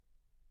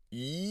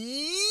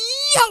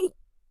Yo!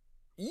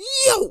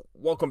 Yo!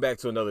 Welcome back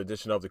to another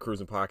edition of the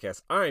Cruising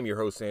Podcast. I am your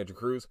host, Andrew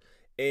Cruz,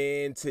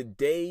 and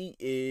today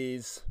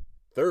is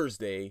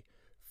Thursday,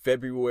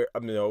 April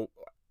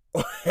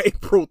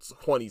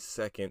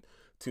 22nd,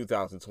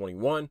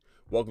 2021.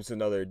 Welcome to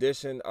another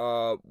edition.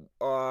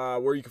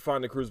 Where you can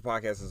find the Cruising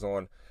Podcast is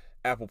on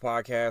Apple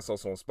Podcasts,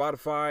 also on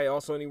Spotify,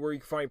 also anywhere you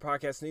can find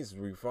podcast needs is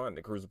where you can find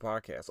the Cruising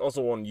Podcast.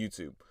 Also on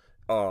YouTube.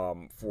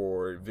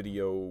 For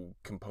video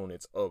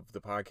components of the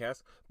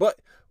podcast,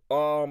 but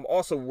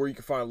also where you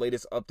can find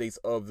latest updates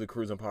of the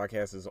Cruising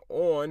Podcast is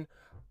on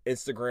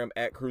Instagram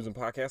at Cruising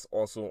Podcast,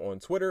 also on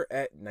Twitter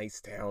at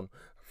Nicetown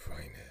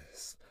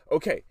Finest.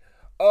 Okay,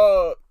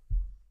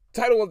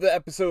 title of the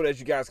episode, as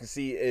you guys can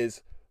see,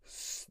 is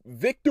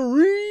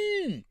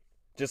Victory,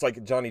 just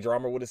like Johnny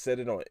Drama would have said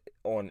it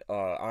on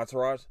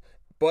Entourage,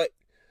 but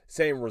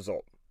same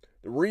result.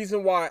 The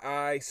reason why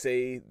I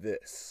say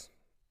this: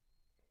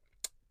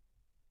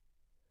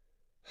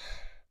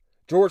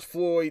 George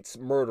Floyd's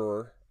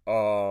murderer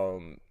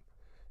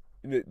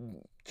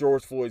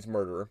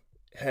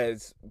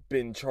has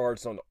been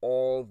charged on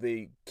all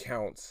the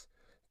counts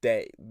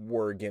that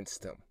were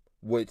against him,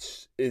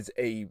 which is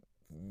a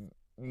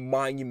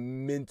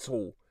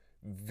monumental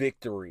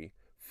victory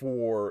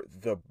for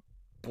the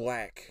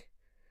black,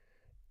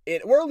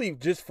 and really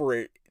just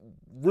for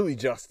really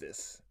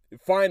justice.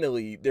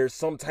 Finally, there's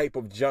some type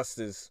of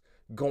justice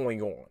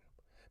going on.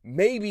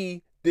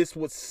 Maybe this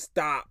would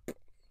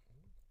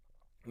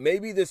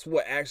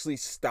actually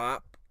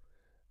stop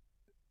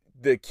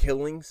the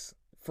killings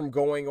from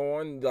going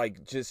on,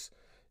 like just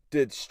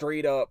the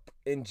straight up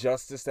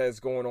injustice that's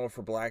going on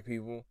for black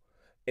people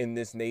in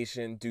this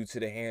nation due to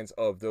the hands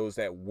of those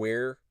that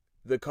wear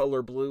the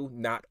color blue,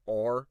 not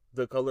are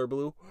the color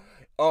blue.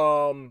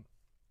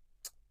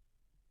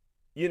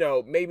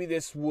 Maybe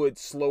this would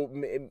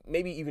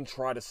maybe even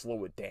try to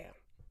slow it down.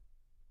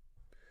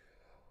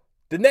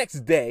 The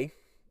next day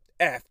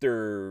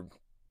after,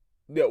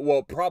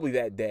 well, probably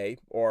that day,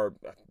 or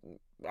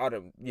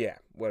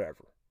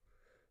whatever.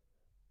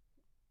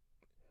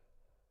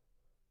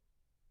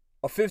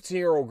 A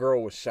 15-year-old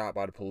girl was shot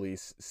by the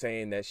police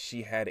saying that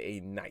she had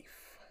a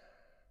knife.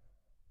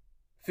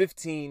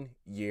 15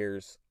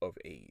 years of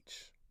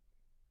age.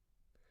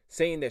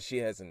 Saying that she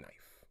has a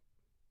knife.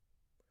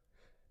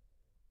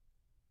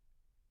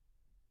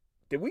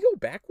 Did we go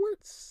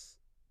backwards?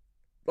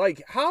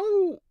 Like,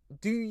 how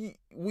do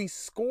we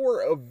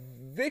score a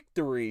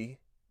victory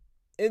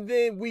and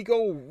then we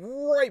go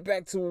right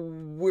back to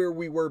where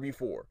we were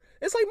before?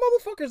 It's like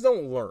motherfuckers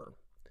don't learn.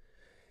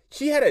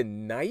 She had a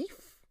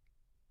knife?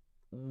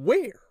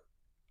 Where?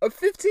 A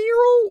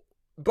 15-year-old?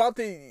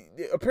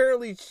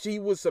 Apparently she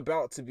was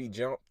about to be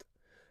jumped.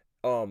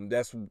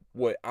 That's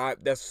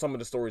some of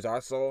the stories I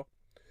saw.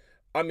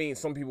 I mean,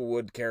 some people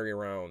would carry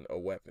around a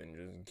weapon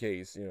just in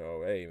case,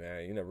 hey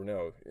man, you never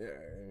know.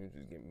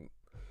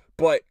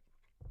 But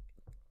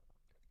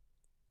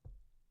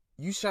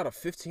you shot a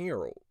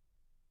 15-year-old.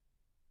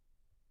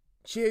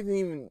 She hadn't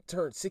even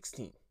turned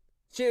 16.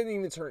 She hadn't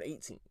even turned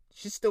 18.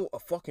 She's still a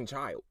fucking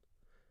child.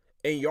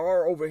 And y'all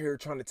are over here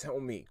trying to tell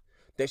me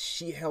that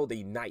she held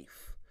a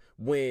knife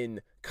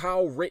when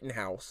Kyle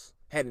Rittenhouse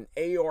had an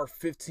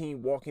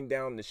AR-15 walking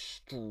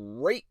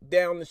straight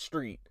down the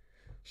street,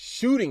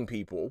 shooting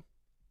people,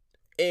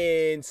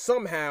 and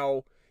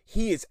somehow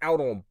he is out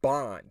on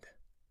bond.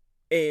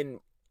 And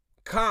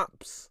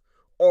cops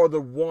are the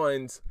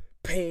ones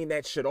paying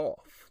that shit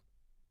off.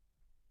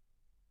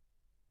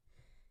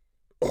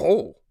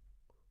 Oh,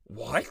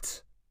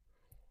 what?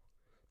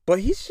 But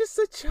he's just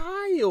a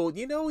child,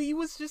 he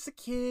was just a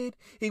kid.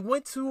 He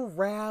went to a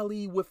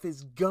rally with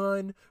his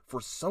gun for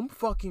some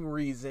fucking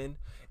reason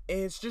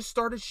and just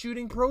started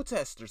shooting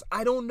protesters.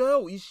 I don't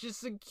know. He's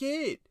just a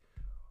kid.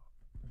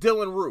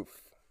 Dylan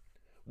Roof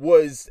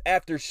was,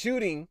 after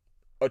shooting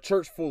a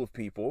church full of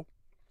people,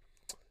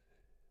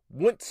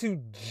 went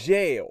to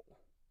jail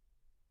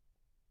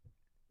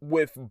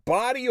with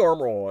body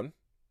armor on,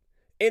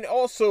 and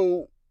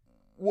also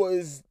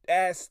was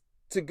asked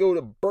to go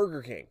to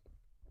Burger King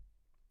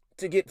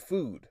to get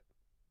food.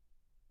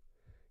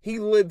 He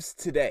lives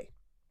today.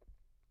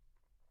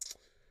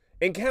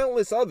 And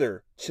countless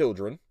other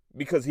children,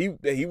 because he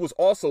was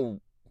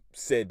also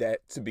said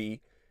that to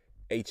be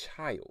a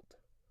child.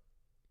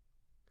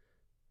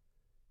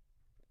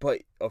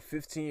 But a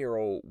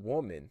 15-year-old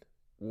woman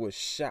was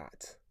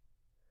shot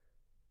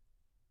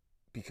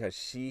because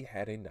she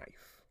had a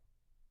knife.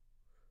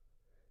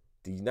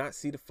 Do you not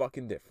see the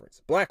fucking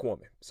difference? Black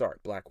woman,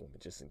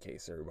 just in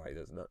case everybody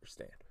doesn't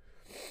understand.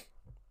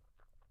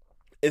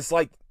 It's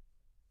like,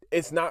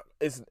 it's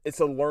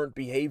a learned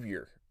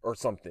behavior or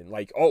something.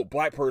 Like, oh,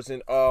 black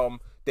person,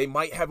 they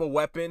might have a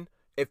weapon.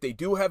 If they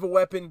do have a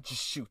weapon,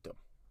 just shoot them.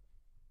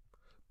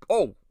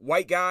 Oh,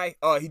 white guy,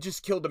 he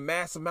just killed a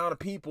mass amount of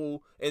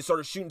people and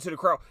started shooting to the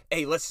crowd.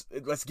 Hey, let's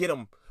get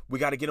him. We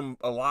got to get him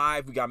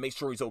alive. We got to make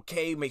sure he's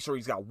okay. Make sure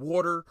he's got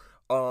water.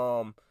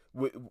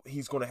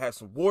 He's going to have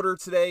some water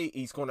today.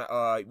 He's going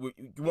to,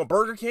 you want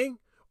Burger King?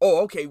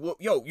 Oh, okay. Well,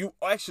 you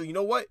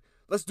know what?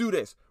 let's do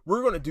this.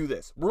 We're gonna do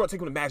this. We're gonna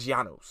take them to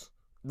Maggiano's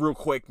real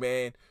quick,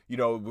 man. You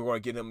know, we're gonna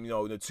get them, you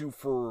know, the two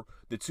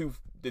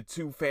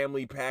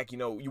family pack. You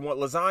know, you want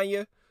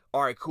lasagna?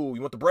 All right, cool.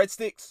 You want the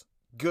breadsticks?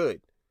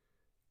 Good.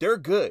 They're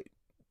good.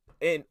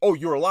 And oh,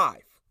 you're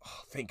alive.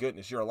 Oh, thank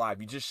goodness you're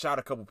alive. You just shot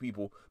a couple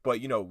people,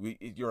 but you know,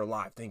 you're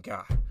alive. Thank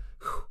God.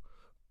 Whew.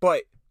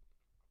 But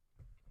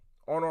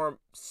unarmed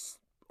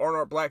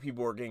black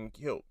people are getting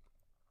killed.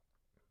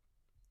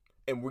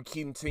 And we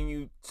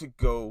continue to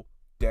go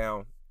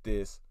down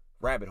this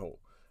rabbit hole.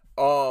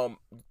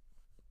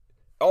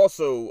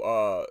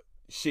 Also,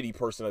 shitty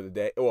person of the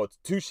day. Well,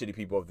 two shitty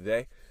people of the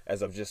day,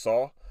 as I've just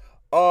saw.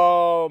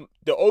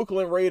 The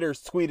Oakland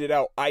Raiders tweeted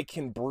out, "I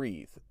can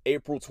breathe,"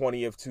 April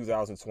 20th,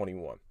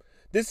 2021.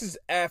 This is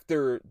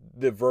after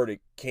the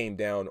verdict came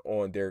down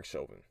on Derek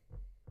Chauvin.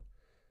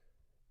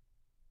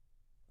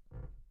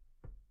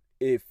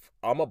 If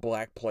I'm a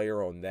black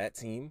player on that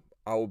team,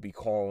 I would be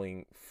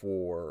calling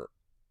for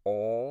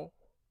all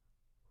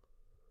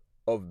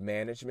of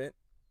management,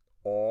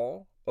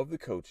 all of the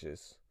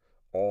coaches,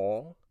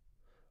 all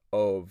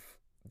of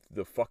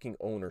the fucking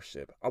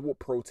ownership. I will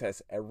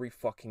protest every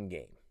fucking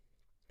game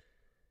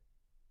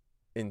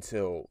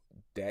until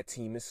that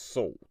team is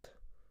sold,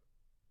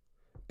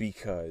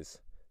 because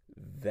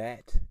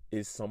that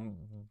is some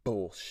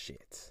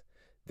bullshit.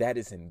 That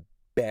is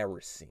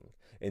embarrassing.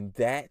 And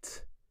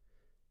that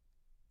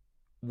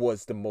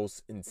was the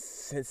most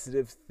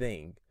insensitive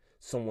thing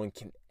someone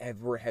can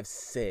ever have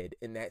said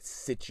in that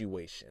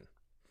situation.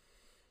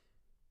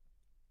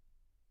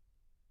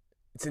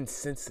 It's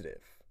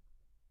insensitive.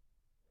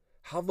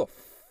 How the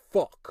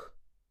fuck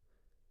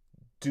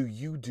do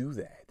you do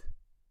that?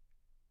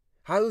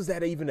 How is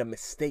that even a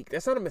mistake?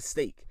 That's not a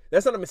mistake.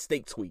 That's not a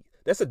mistake tweet.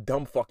 That's a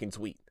dumb fucking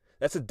tweet.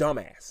 That's a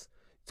dumbass.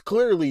 It's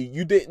clearly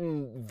you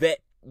didn't vet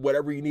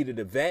whatever you needed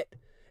to vet,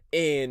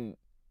 and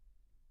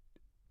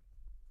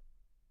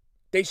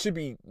they should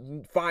be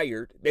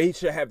fired. They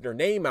should have their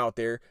name out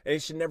there, and they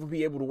should never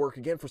be able to work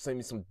again for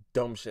saying some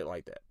dumb shit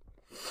like that.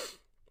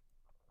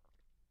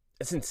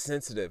 It's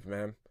insensitive,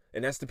 man.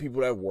 And that's the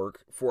people that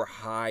work for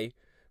high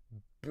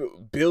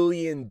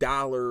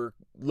billion-dollar,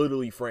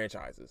 literally,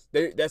 franchises.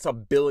 That's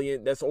over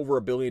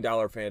 $1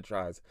 billion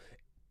franchise.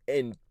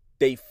 And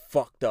they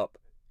fucked up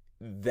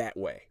that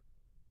way.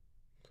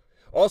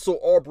 Also,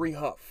 Aubrey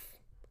Huff,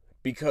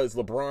 because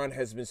LeBron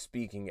has been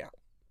speaking out,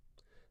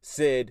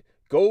 said,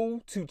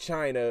 "Go to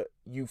China,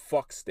 you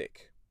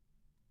fuckstick."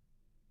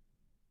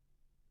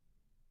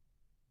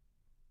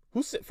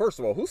 First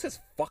of all, who says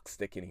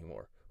fuckstick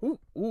anymore? Who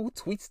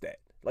tweets that?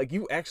 Like,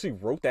 you actually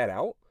wrote that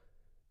out?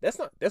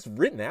 That's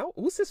written out?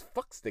 Who says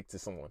fuckstick to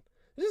someone?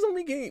 It just don't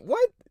make any,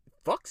 what?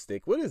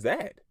 Fuckstick? What is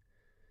that?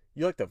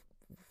 You like the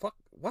fuck,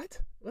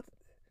 what?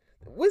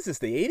 What is this,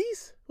 the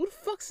 80s? Who the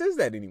fuck says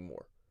that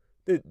anymore?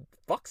 The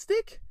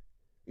fuckstick?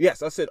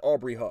 Yes, I said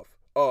Aubrey Huff.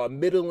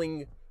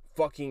 Middling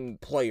fucking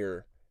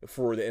player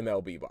for the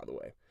MLB, by the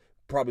way.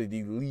 Probably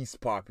the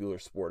least popular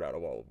sport out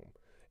of all of them.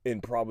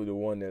 And probably the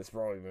one that's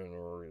probably been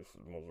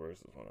the most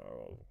racist one out of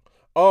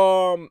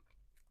all of them.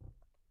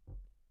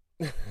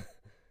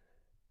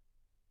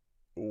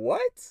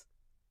 What?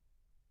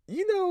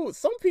 You know,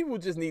 some people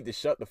just need to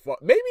shut the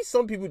fuck. Maybe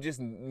some people just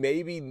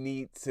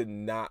need to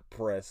not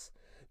press.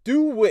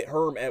 Do what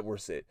Herm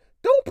Edwards said.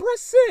 Don't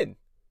press send.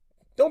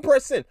 Don't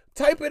press send.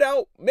 Type it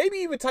out. Maybe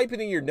even type it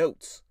in your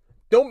notes.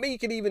 Don't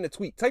make it even a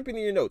tweet. Type it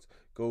in your notes.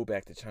 Go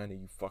back to China,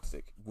 you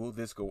fuckstick. Will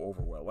this go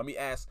over well? Let me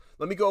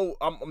go.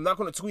 I'm not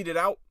going to tweet it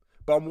out,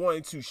 but I'm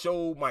wanting to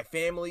show my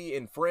family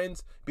and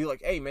friends, be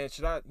like, hey, man,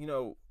 should I,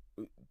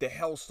 the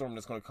hellstorm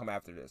that's going to come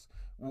after this.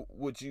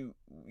 Would you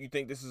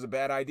think this is a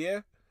bad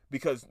idea?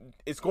 Because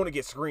it's going to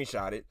get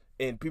screenshotted,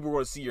 and people are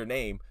going to see your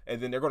name,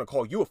 and then they're going to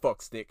call you a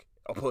fuckstick,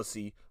 a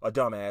pussy, a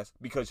dumbass,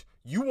 because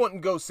you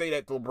wouldn't go say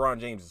that to LeBron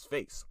James's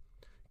face.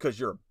 Because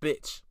you're a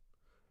bitch.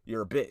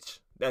 You're a bitch.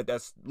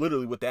 That's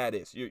literally what that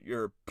is.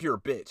 You're a pure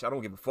bitch. I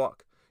don't give a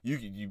fuck.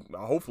 You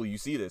hopefully you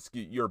see this.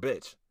 You're a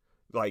bitch.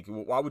 Like,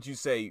 why would you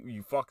say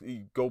you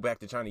go back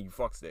to China, you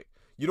fuckstick?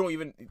 You don't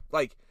even,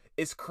 like,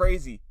 it's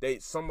crazy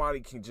that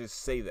somebody can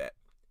just say that.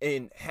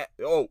 And,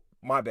 oh,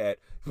 my bad.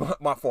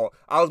 My fault.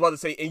 I was about to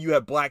say, and you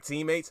have black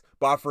teammates,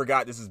 but I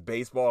forgot this is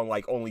baseball and,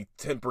 like, only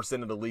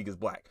 10% of the league is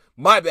black.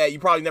 My bad. You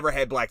probably never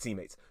had black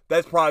teammates.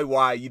 That's probably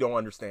why you don't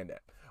understand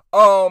that.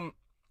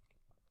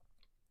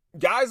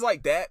 Guys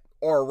like that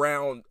are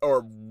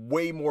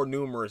way more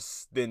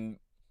numerous than,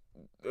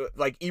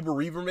 like,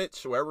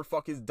 Ibrahimovic, whatever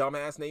fuck his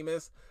dumbass name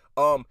is.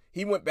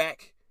 He went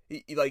back.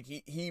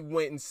 He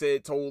went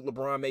and told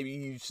LeBron maybe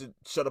you should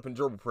shut up and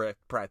dribble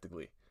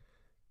practically.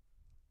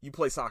 You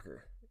play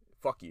soccer.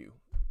 Fuck you.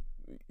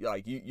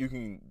 Like,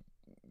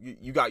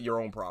 you got your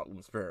own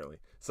problems, apparently.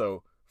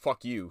 So,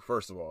 fuck you,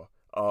 first of all.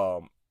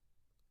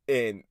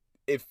 And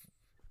if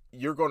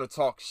you're going to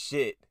talk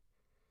shit,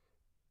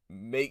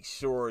 make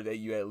sure that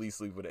you at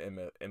least leave with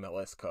an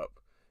MLS Cup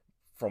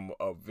from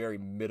a very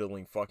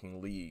middling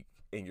fucking league,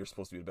 and you're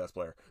supposed to be the best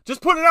player.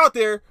 Just put it out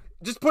there.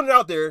 You're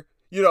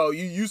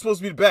supposed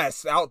to be the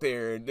best out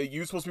there, and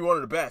you're supposed to be one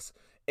of the best,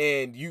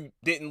 and you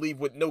didn't leave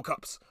with no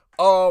cups.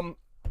 Um,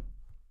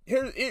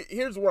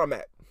 here's where I'm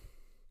at.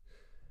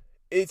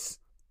 It's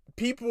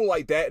people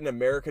like that in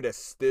America that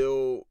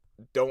still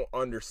don't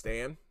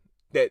understand,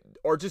 that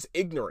are just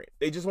ignorant.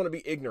 They just want to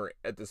be ignorant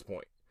at this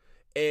point.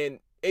 And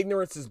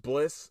ignorance is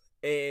bliss,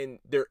 and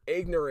their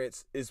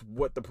ignorance is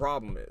what the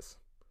problem is.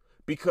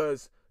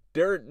 Because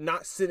they're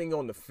not sitting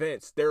on the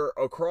fence, they're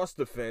across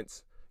the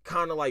fence,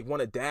 kind of like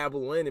want to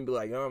dabble in and be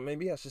like, oh,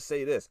 maybe I should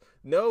say this.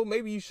 No,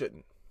 maybe you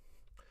shouldn't.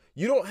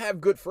 You don't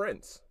have good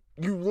friends.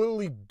 You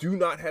literally do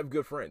not have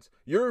good friends.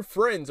 Your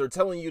friends are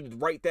telling you to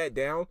write that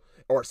down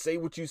or say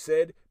what you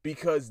said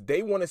because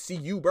they want to see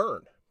you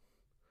burn.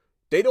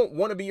 They don't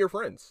want to be your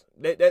friends.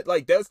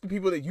 That's the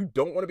people that you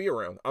don't want to be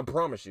around. I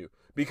promise you,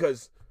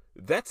 because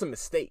that's a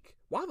mistake.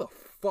 Why the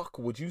fuck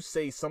would you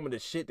say some of the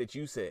shit that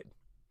you said?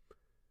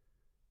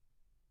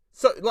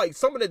 So, like,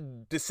 some of the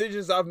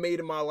decisions I've made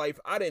in my life,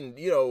 I didn't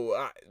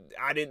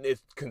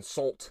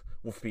consult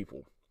with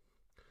people.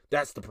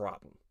 That's the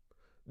problem.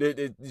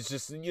 It's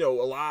just, a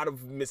lot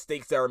of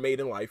mistakes that are made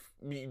in life.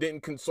 You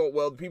didn't consult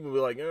well. People be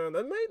like,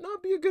 that might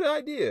not be a good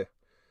idea.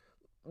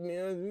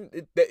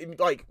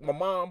 Like, my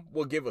mom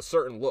will give a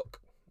certain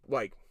look.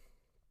 Like,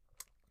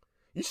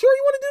 you sure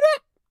you want to do that?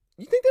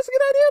 You think that's a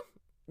good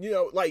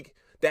idea? Like,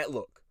 that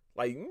look.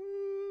 Like,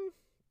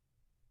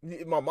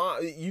 my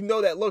mom,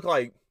 that look,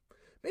 like,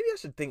 maybe I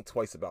should think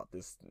twice about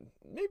this.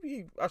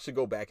 Maybe I should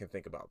go back and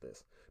think about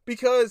this.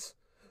 Because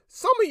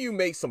some of you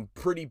make some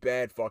pretty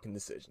bad fucking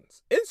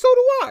decisions. And so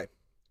do I.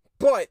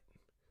 But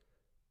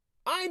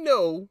I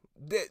know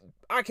that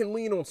I can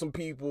lean on some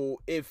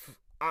people if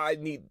I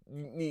need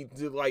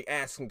to, like,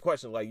 ask some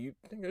questions. Like, you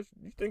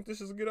think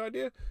this is a good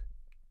idea?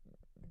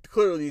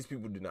 Clearly these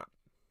people do not.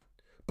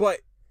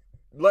 But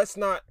let's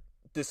not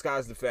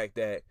disguise the fact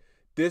that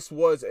this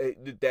was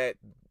that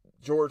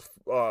George,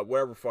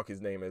 whatever fuck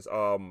his name is,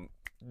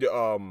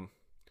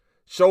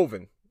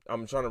 Chauvin.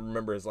 I'm trying to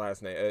remember his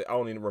last name. I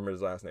don't even remember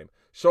his last name.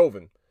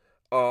 Chauvin,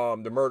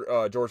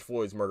 the George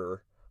Floyd's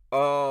murderer.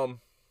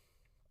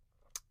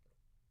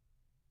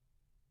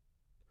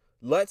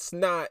 Let's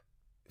not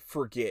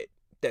forget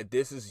that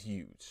this is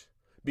huge,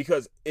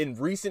 because in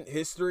recent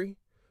history,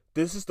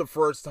 this is the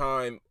first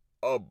time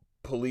a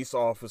police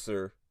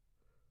officer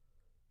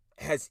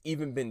has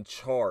even been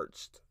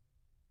charged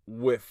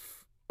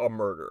with a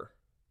murder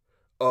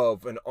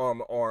of an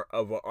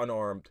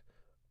unarmed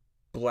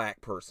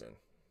black person.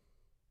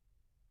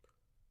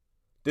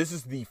 This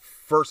is the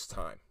first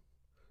time,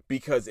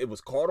 because it was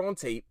caught on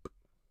tape,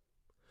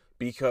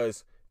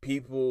 because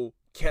people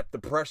kept the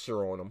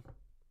pressure on them,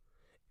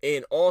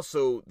 and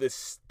also the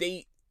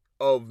state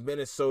of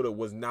Minnesota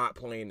was not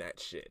playing that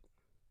shit,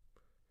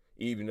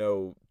 even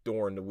though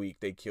during the week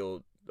they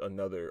killed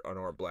another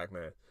unarmed black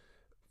man.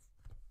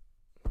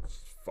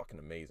 It's fucking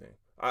amazing.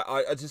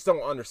 I just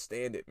don't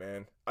understand it,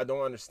 man. I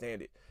don't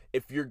understand it.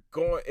 If you're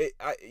going,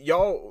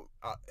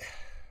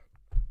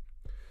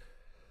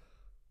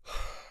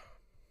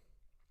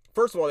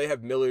 first of all, they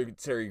have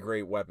military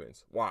grade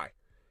weapons. Why?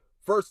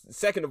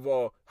 Second of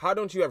all, how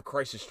don't you have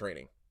crisis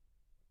training?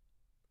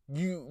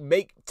 You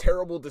make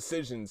terrible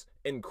decisions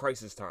in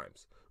crisis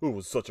times. It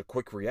was such a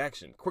quick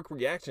reaction. Quick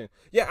reaction?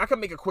 Yeah, I can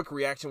make a quick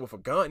reaction with a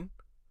gun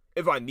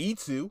if I need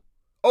to.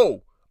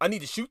 Oh, I need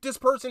to shoot this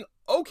person?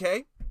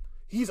 Okay.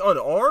 He's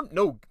unarmed?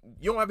 No,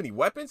 you don't have any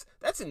weapons?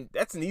 That's an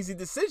easy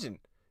decision.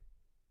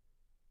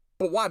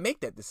 But why make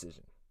that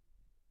decision?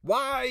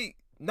 Why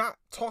not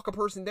talk a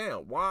person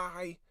down?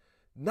 Why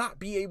not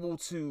be able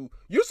to?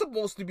 You're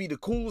supposed to be the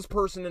coolest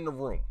person in the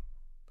room.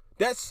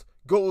 That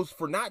goes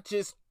for not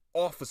just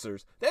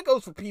officers. That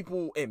goes for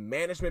people in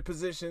management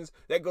positions.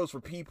 That goes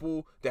for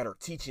people that are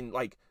teaching,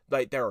 like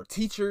that are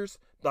teachers,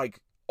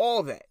 like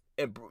all that,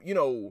 and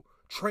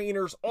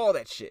trainers, all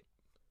that shit.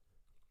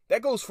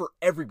 That goes for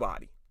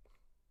everybody.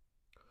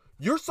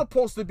 You're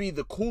supposed to be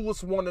the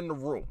coolest one in the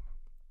room.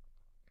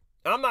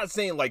 I'm not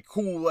saying like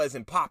cool as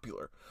in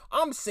popular.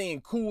 I'm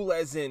saying cool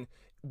as in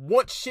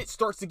once shit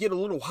starts to get a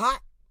little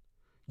hot,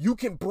 you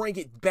can bring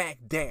it back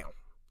down.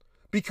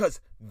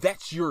 Because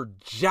that's your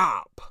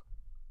job.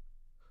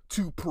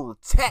 To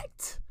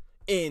protect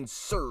and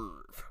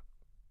serve.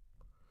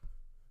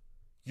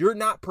 You're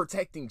not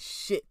protecting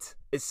shit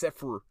except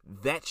for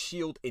that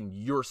shield and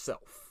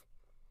yourself.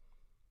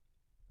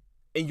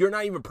 And you're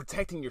not even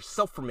protecting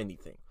yourself from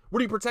anything. What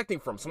are you protecting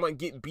from? Someone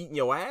getting beat in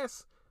your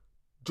ass?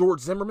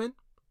 George Zimmerman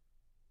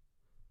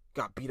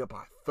got beat up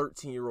by a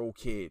 13-year-old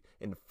kid,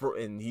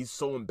 and he's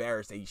so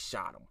embarrassed that he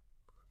shot him.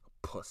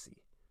 Pussy.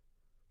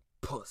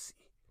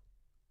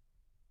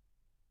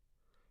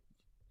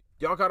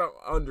 Y'all gotta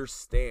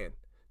understand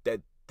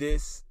that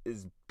this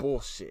is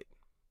bullshit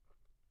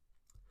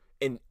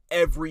in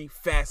every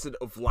facet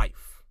of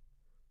life.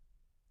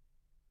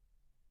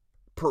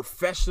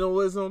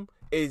 Professionalism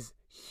is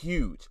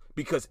huge,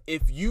 because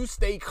if you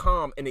stay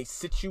calm in a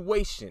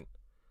situation,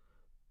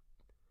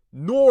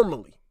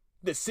 normally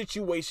the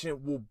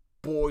situation will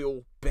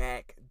boil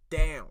back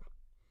down.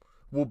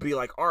 We'll be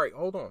like, all right,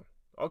 hold on.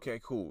 Okay,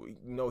 cool.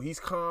 He's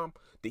calm.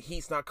 The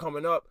heat's not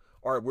coming up.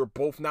 All right, we're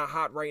both not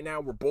hot right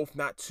now. We're both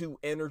not two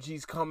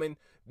energies coming,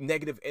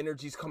 negative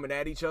energies coming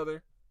at each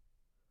other.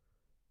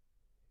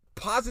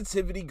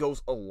 Positivity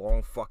goes a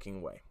long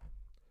fucking way.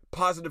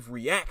 Positive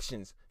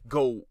reactions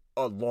go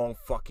a long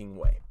fucking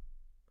way.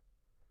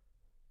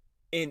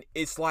 And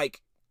it's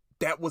like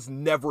that was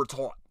never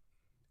taught.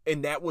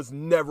 And that was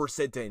never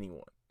said to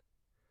anyone.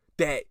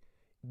 That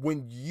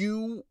when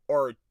you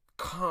are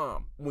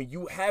calm, when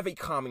you have a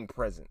calming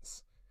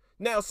presence.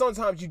 Now,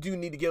 sometimes you do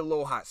need to get a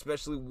little hot,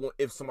 especially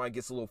if somebody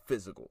gets a little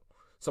physical.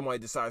 Somebody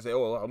decides,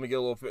 oh, let me get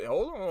a little fit.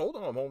 Hold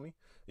on, homie.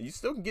 You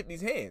still can get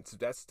these hands if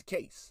that's the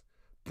case.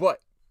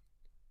 But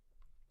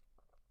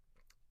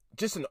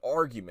just an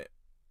argument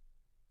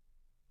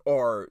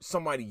or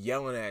somebody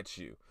yelling at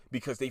you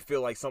because they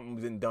feel like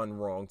something's been done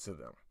wrong to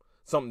them.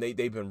 Something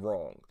they've been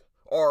wronged.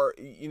 Or,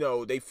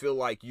 they feel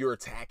like you're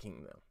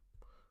attacking them.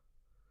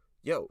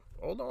 Yo,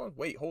 hold on.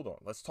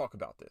 Let's talk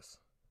about this.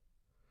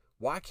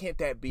 Why can't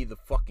that be the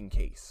fucking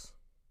case?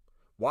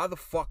 Why the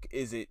fuck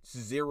is it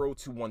 0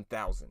 to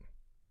 1,000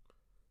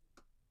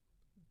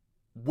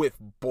 with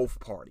both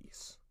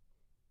parties?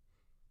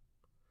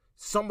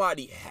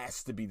 Somebody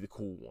has to be the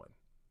cool one.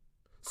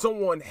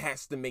 Someone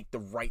has to make the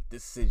right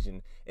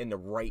decision and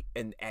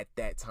at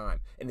that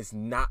time. And it's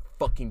not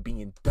fucking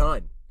being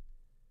done.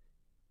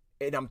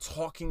 And I'm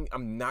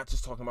not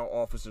just talking about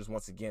officers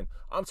once again.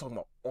 I'm talking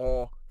about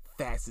all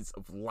facets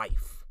of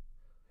life.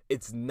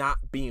 It's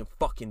not being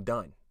fucking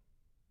done.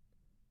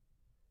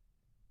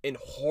 And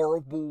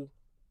horrible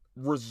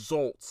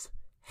results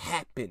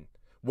happen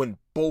when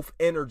both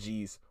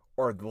energies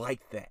are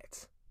like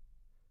that.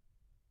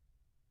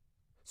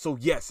 So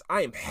yes,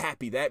 I am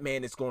happy that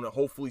man is going to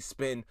hopefully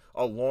spend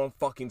a long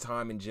fucking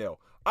time in jail.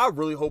 I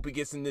really hope he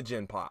gets into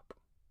Gen Pop.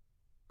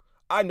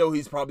 I know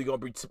he's probably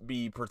going to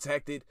be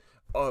protected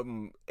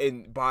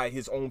and by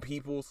his own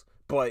peoples,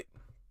 but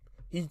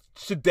he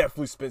should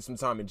definitely spend some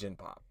time in Gen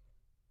Pop.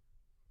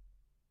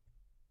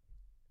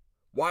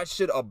 Why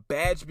should a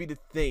badge be the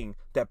thing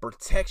that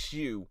protects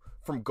you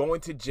from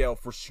going to jail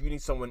for shooting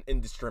someone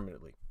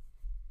indiscriminately?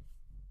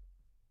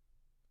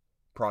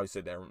 Probably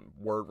said that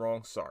word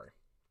wrong. Sorry.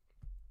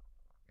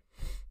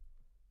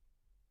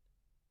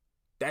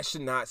 That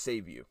should not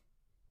save you.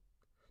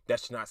 That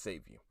should not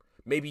save you.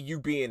 Maybe you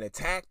being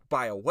attacked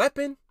by a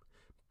weapon?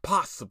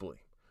 Possibly.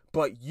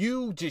 But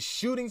you just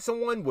shooting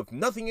someone with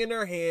nothing in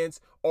their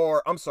hands,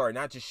 or, I'm sorry,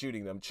 not just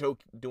shooting them,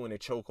 doing a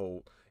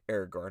chokehold,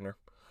 Eric Gardner.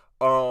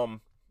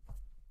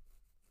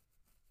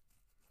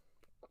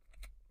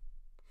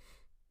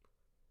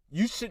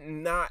 You should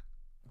not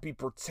be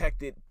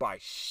protected by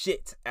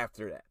shit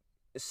after that.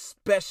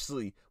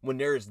 Especially when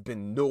there has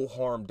been no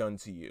harm done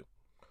to you.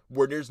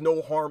 Where there's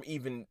no harm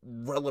even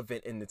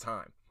relevant in the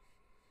time.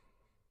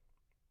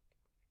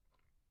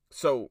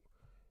 So,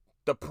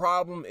 the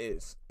problem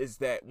is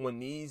that when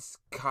these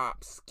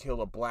cops kill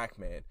a black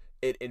man,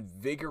 it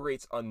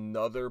invigorates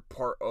another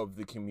part of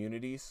the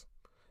communities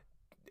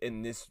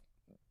in this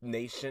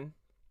nation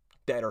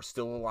that are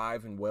still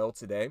alive and well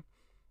today.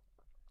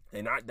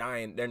 They're not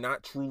dying. They're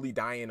not truly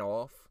dying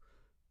off.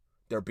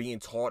 They're being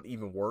taught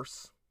even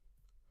worse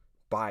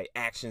by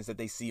actions that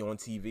they see on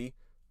TV.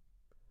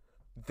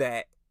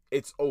 That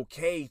it's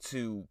okay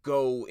to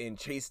go and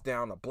chase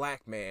down a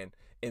black man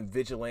in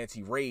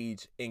vigilante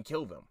rage and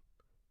kill them.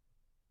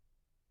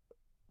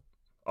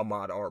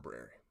 Ahmaud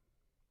Arbery.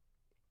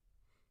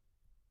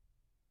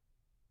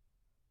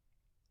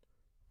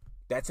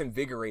 That's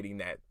invigorating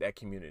that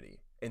community.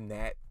 And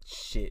that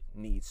shit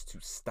needs to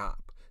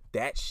stop.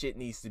 That shit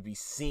needs to be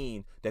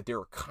seen that there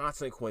are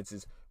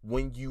consequences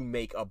when you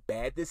make a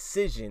bad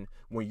decision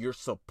when you're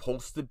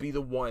supposed to be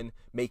the one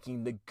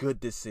making the good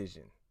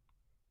decision.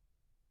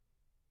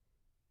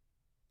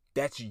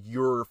 That's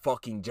your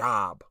fucking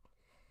job.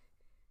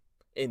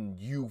 And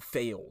you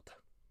failed.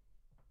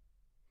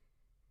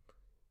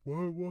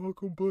 Why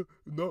come?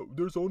 No,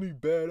 there's only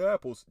bad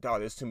apples. No,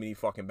 there's too many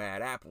fucking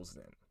bad apples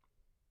then.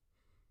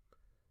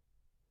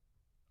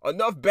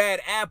 Enough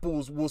bad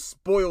apples will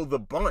spoil the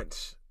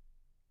bunch.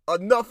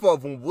 Enough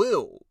of them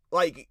will.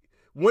 Like,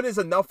 when is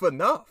enough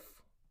enough?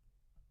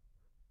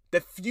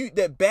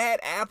 That bad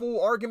apple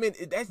argument,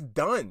 that's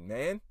done,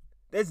 man.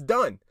 That's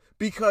done.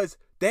 Because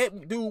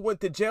that dude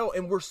went to jail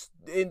and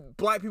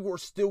black people are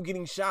still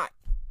getting shot.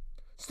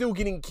 Still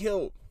getting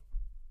killed.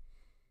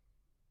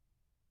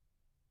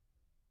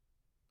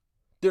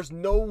 There's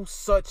no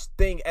such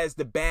thing as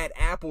the bad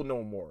apple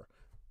no more.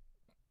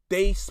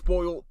 They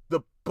spoiled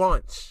the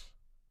bunch.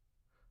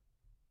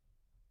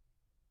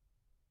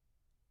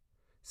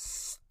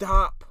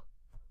 Stop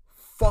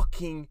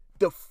fucking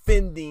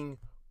defending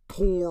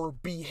poor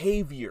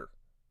behavior.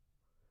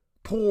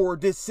 Poor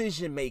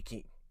decision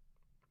making.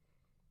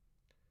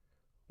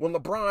 When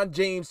LeBron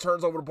James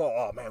turns over the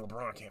ball, oh man,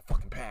 LeBron can't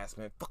fucking pass,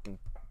 man. Fucking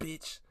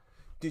bitch.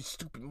 This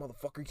stupid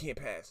motherfucker can't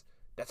pass.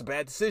 That's a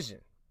bad decision.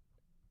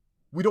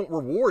 We don't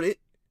reward it.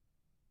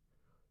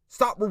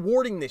 Stop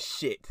rewarding this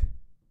shit.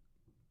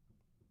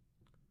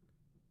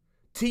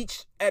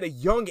 Teach at a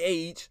young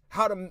age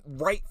how to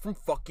right from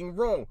fucking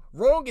wrong.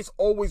 Wrong is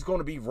always going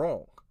to be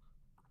wrong.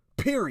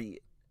 Period.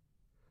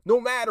 No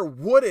matter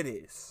what it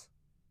is.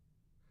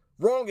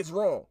 Wrong is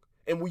wrong.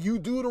 And when you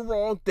do the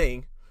wrong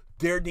thing,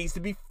 there needs to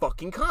be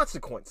fucking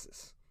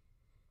consequences.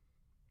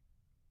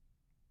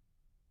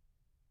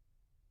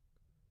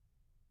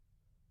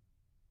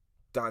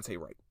 Dante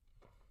Wright.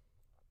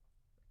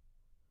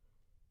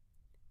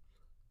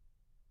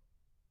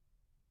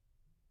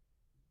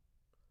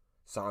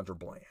 Sandra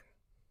Bland.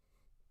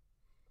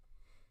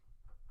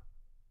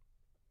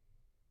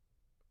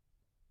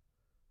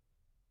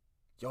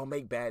 Y'all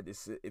make bad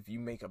decisions. If you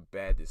make a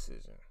bad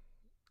decision,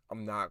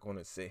 I'm not going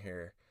to sit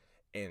here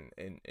and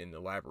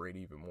elaborate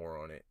even more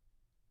on it.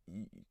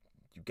 You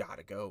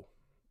gotta go.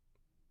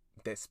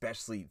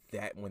 Especially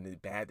that when the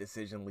bad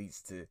decision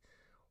leads to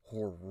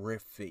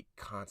horrific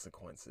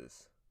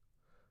consequences.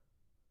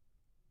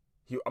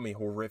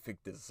 Horrific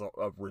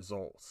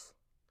results.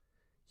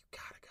 You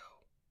gotta go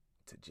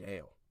to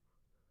jail.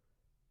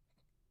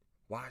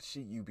 Why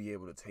should you be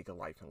able to take a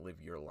life and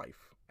live your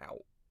life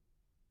out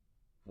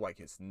like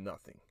it's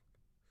nothing?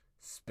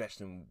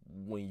 Especially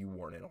when you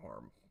weren't in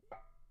harm.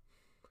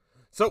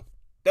 So,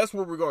 that's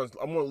where we're going.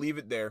 I'm going to leave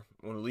it there.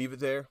 I'm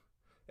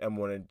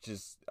going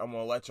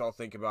to let y'all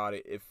think about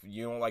it. If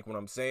you don't like what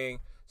I'm saying,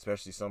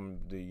 especially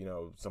some of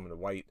the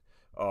white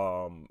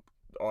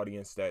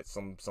audience, that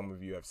some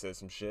of you have said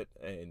some shit,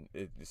 and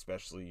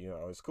especially,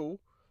 it's cool.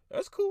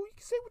 That's cool. You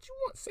can say what you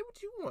want. Say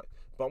what you want.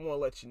 But I'm going to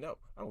let you know,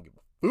 I don't give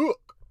a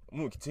fuck. I'm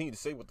going to continue to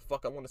say what the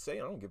fuck I want to say,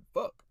 and I don't give a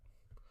fuck.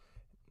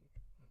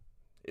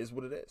 It is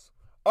what it is.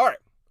 All right.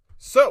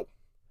 So,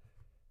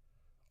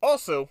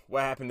 also,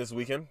 what happened this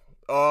weekend?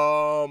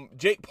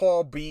 Jake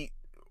Paul beat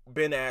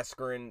Ben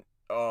Askren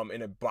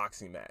in a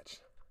boxing match.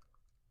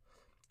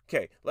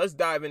 Okay, let's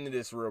dive into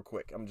this real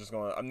quick. I'm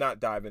going to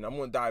dive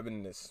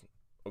into this,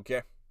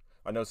 okay?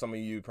 I know some of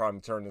you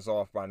probably turned this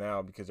off by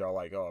now because y'all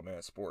like, oh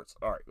man, sports.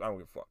 All right, I don't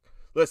give a fuck.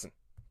 Listen.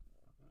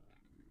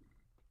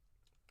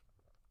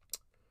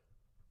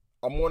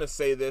 I'm going to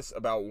say this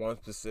about one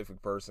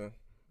specific person,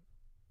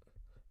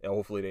 and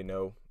hopefully they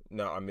know.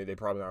 No, I mean, they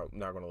probably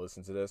not going to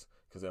listen to this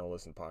because they don't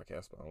listen to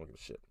podcasts, but I don't give a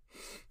shit.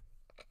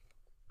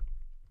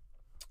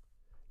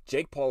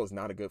 Jake Paul is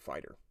not a good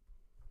fighter.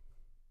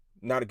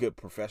 Not a good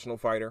professional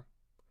fighter.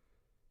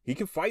 He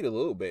can fight a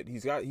little bit.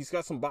 He's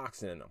got some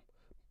boxing in him.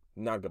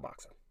 Not a good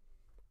boxer.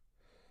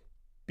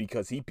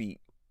 Because he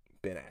beat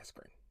Ben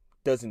Askren.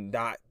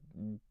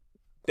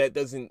 That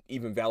doesn't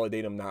even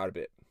validate him not a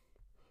bit.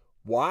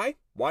 Why?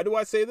 Why do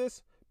I say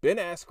this? Ben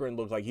Askren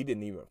looked like he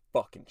didn't even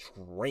fucking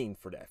train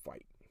for that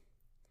fight.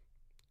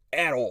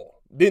 At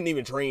all. Didn't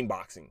even train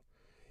boxing.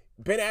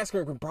 Ben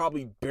Askren can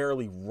probably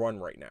barely run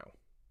right now.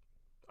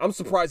 I'm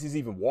surprised he's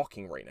even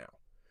walking right now.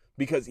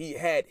 Because he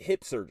had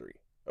hip surgery.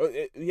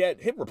 He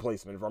had hip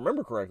replacement, if I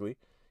remember correctly.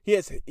 He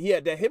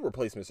had that hip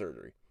replacement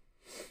surgery.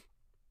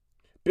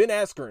 Ben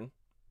Askren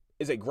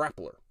is a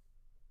grappler.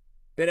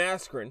 Ben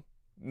Askren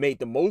made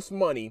the most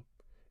money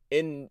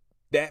in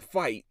that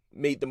fight,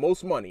 made the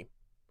most money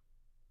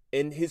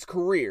in his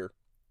career.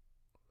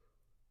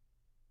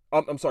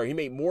 I'm sorry, he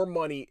made more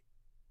money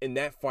in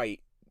that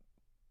fight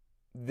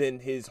than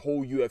his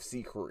whole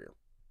UFC career.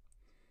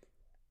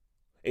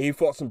 And he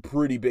fought some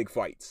pretty big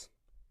fights.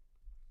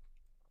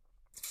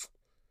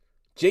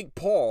 Jake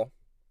Paul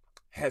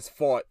has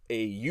fought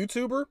a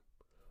YouTuber,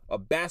 a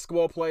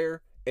basketball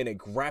player, and a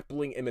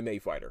grappling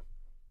MMA fighter.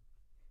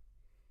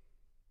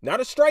 Not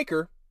a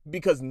striker,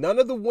 because none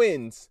of the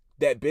wins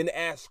that Ben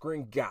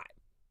Askren got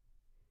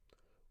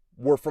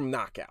were from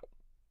knockout.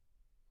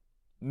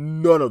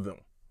 None of them.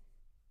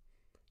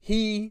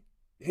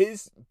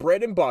 His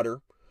bread and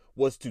butter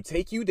was to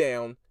take you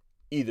down,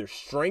 either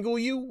strangle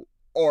you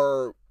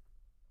or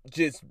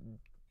just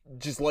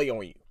lay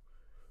on you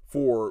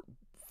for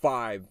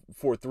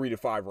 3 to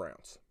 5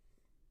 rounds.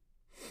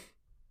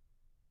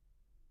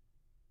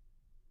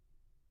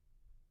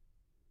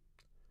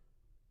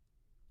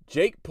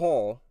 Jake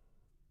Paul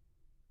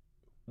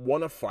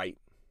won a fight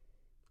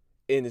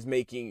and is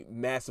making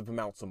massive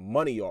amounts of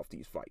money off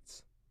these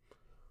fights.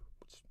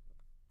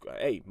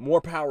 Hey,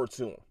 more power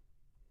to him.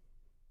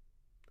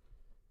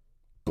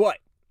 But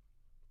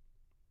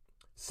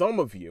some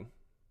of you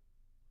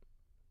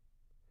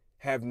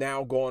have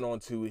now gone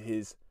onto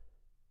his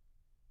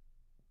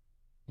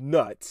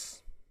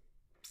nuts,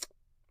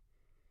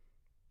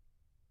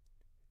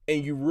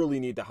 and you really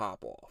need to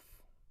hop off.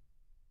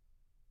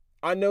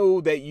 I know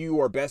that you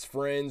are best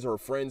friends or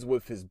friends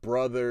with his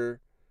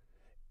brother,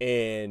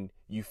 and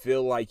you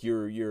feel like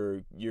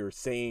you're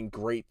saying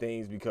great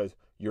things because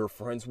you're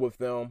friends with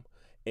them.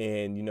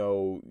 And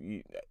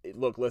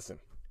look, listen.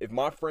 If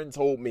my friend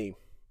told me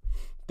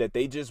that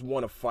they just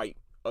want to fight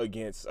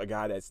against a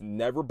guy that's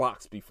never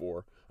boxed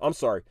before, I'm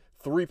sorry,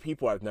 3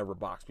 people have never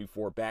boxed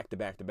before, back to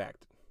back to back.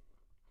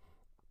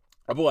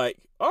 I'd be like,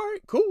 all right,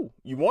 cool.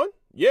 You won?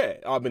 Yeah,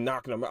 I've been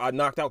knocking them. I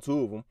knocked out 2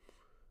 of them.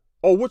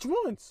 Oh, which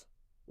ones?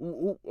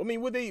 I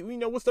mean, were they?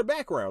 What's their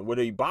background? Were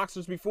they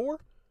boxers before?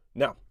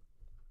 No.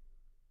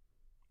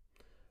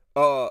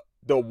 The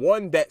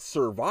one that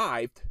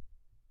survived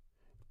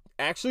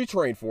actually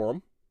trained for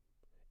him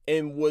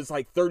and was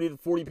like 30 to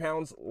 40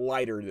 pounds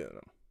lighter than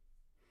him.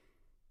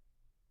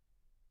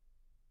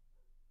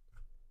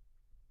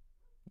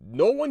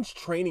 No one's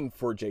training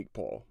for Jake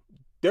Paul.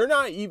 They're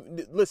not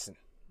even. Listen,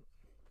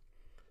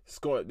 this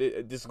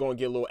is going to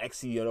get a little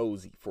Xy and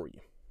Ozy for you.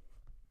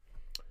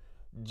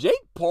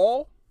 Jake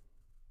Paul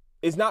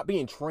is not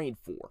being trained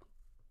for.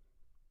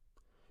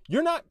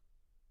 You're not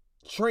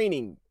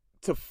training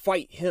to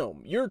fight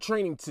him. You're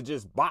training to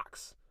just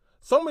box.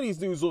 Some of these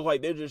dudes look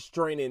like they're just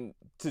training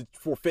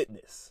for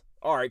fitness.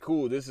 All right,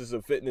 cool. This is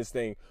a fitness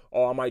thing.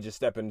 Oh, I might just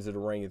step into the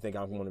ring and think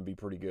I'm going to be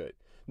pretty good.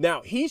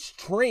 Now, he's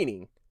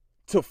training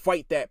to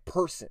fight that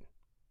person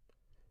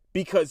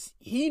because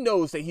he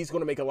knows that he's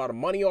going to make a lot of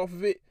money off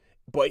of it,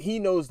 but he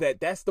knows that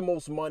that's the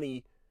most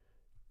money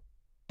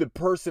the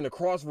person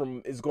across from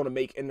him is going to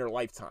make in their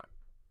lifetime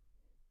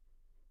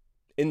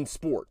in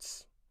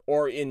sports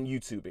or in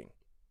YouTubing.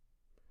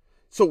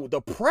 So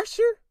the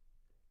pressure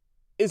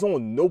is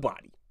on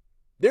nobody.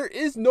 There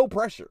is no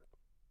pressure.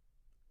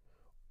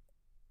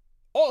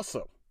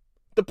 Also,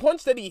 the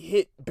punch that he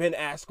hit Ben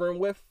Askren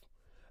with,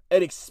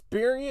 an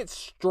experienced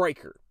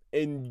striker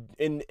in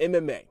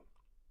MMA,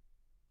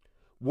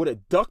 would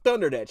have ducked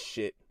under that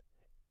shit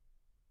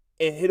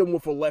and hit him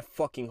with a left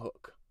fucking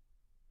hook.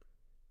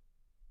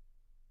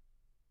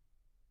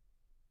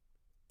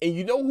 And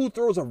you know who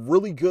throws a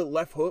really good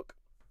left hook?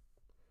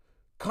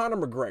 Conor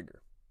McGregor.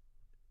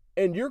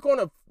 And you're going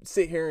to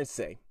sit here and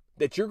say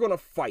that you're going to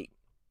fight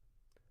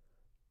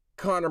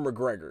Conor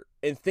McGregor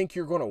and think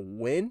you're going to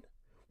win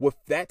with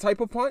that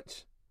type of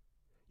punch?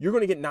 You're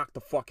going to get knocked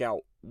the fuck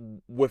out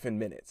within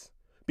minutes.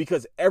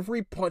 Because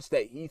every punch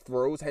that he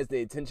throws has the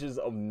intentions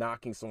of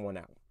knocking someone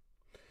out.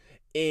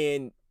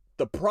 And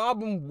the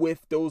problem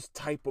with those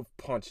type of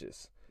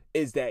punches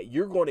is that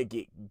you're going to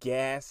get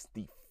gassed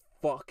the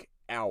fuck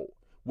out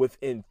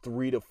within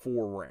 3 to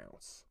 4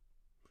 rounds.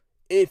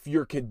 If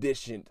you're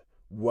conditioned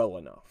well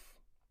enough.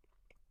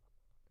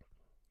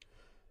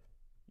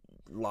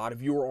 A lot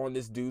of you are on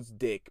this dude's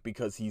dick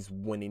because he's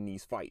winning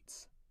these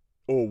fights.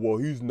 Oh, well,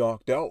 he's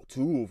knocked out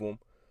 2 of them.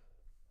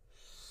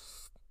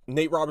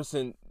 Nate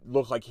Robinson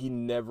looked like he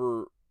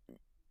never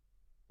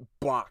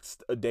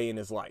boxed a day in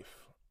his life.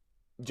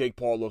 Jake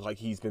Paul looked like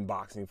he's been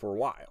boxing for a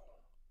while.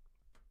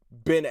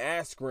 Ben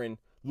Askren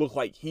looked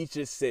like he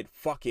just said,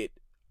 fuck it,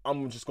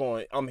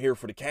 I'm here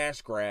for the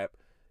cash grab,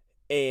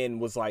 and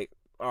was like,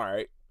 all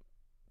right,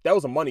 that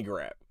was a money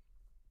grab.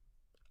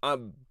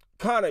 I'm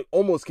kind of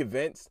almost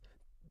convinced,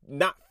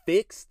 not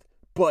fixed,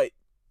 but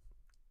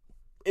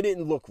it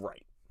didn't look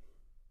right.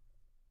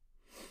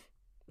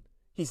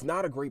 He's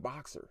not a great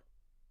boxer.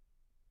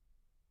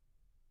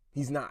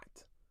 He's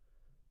not.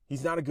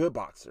 He's not a good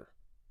boxer.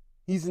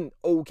 He's an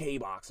okay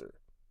boxer.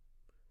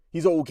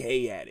 He's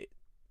okay at it.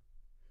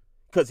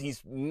 Because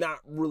he's not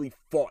really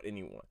fought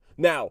anyone.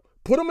 Now,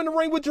 put him in the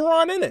ring with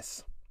Jaron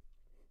Ennis.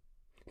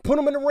 Put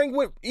him in the ring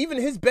with even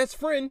his best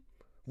friend,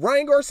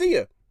 Ryan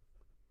Garcia.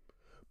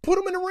 Put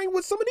him in the ring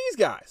with some of these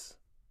guys.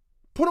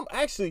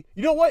 Actually,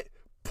 you know what?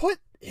 Put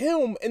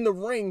him in the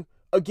ring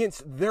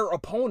against their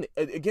opponent,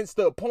 against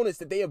the opponents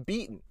that they have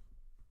beaten.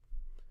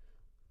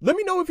 Let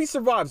me know if he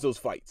survives those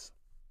fights.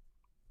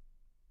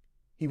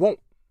 He won't.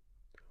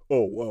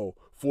 Oh, well,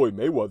 Floyd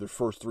Mayweather's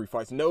first 3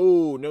 fights.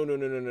 No.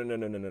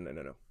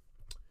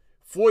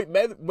 Floyd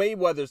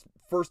Mayweather's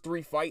first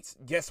 3 fights,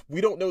 yes,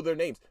 we don't know their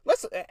names.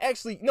 Let's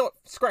actually,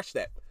 scratch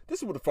that. This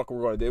is what the fuck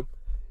we're going to do.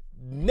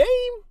 Name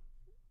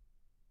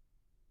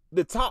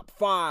the top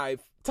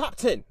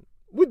 10.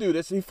 We'll do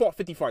this. He fought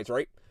 50 fights,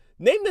 right?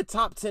 Name the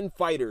top 10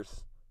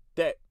 fighters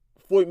that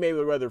Floyd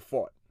Mayweather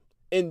fought.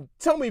 And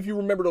tell me if you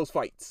remember those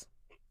fights.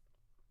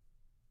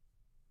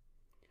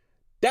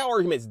 That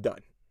argument's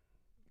done.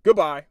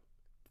 Goodbye.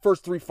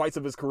 First 3 fights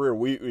of his career,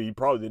 he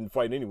probably didn't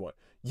fight anyone.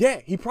 Yeah,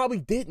 he probably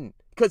didn't.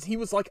 Because he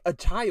was like a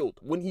child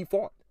when he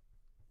fought.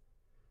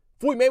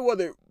 Floyd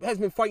Mayweather has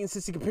been fighting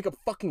since he could pick up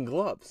fucking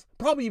gloves.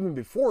 Probably even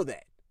before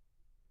that.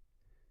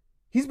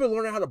 He's been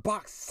learning how to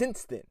box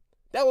since then.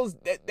 That was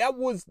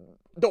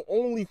the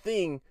only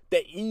thing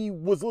that he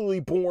was literally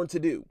born to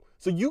do.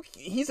 So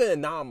he's an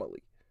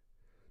anomaly.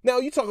 Now,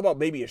 you talk about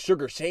maybe a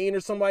Sugar Shane or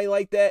somebody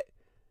like that.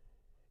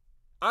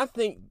 I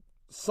think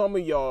some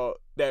of y'all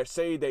that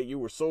say that you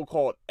were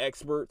so-called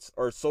experts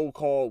or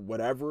so-called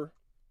whatever,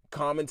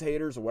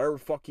 commentators or whatever the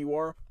fuck you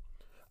are,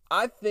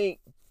 I think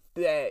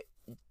that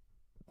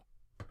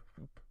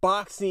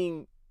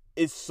boxing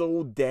is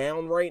so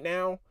down right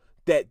now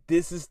that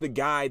this is the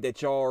guy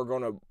that y'all are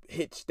going to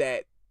hitch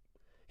that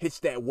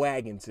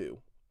wagon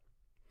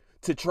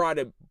to try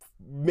to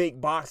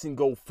make boxing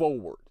go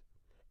forward.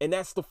 And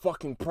that's the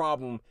fucking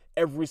problem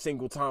every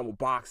single time with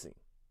boxing.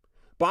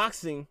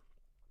 Boxing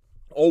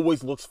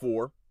always looks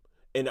for,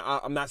 and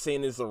I'm not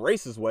saying this in a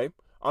racist way,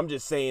 I'm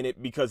just saying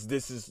it because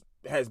this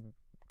has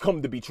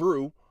come to be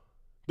true,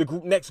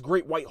 the next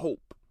great white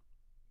hope.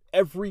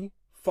 Every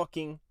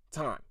fucking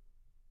time.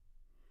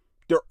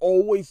 They're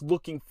always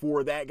looking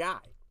for that guy.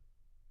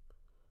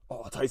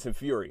 Oh, Tyson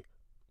Fury.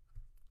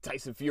 I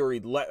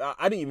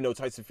didn't even know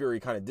Tyson Fury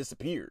kind of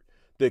disappeared.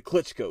 The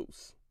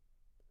Klitschko's.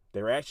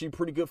 They're actually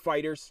pretty good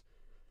fighters.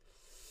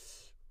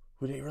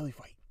 Who they really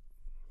fight?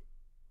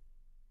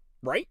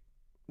 Right?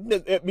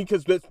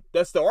 Because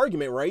that's the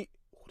argument, right?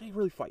 Who they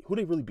really fight? Who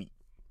they really beat?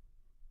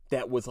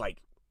 That was like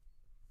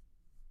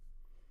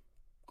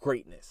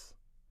greatness.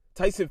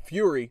 Tyson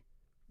Fury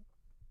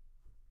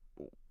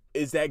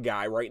is that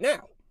guy right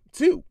now,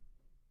 too.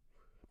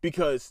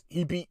 Because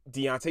he beat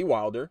Deontay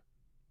Wilder,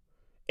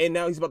 and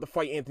now he's about to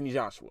fight Anthony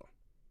Joshua.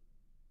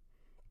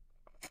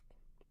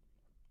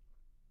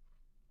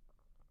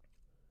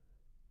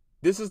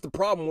 This is the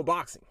problem with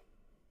boxing.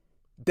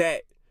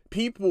 That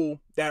people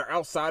that are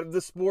outside of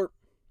the sport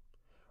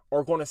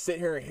are going to sit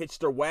here and hitch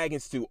their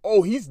wagons to,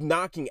 oh, he's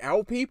knocking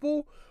out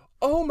people?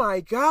 Oh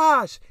my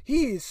gosh,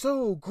 he is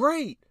so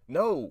great.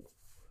 No.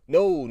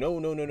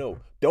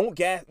 Don't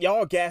gas.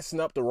 Y'all gassing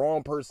up the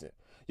wrong person.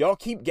 Y'all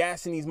keep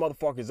gassing these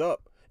motherfuckers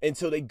up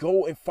until they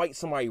go and fight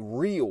somebody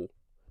real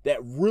that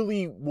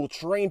really will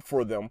train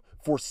for them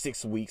for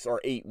 6 weeks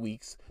or 8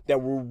 weeks,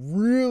 that will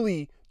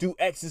really do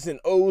X's and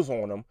O's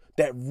on them,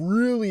 that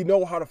really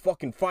know how to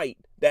fucking fight,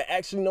 that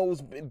actually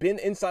knows, been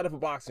inside of a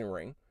boxing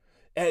ring,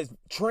 has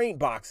trained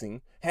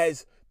boxing,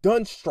 has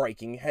done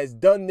striking, has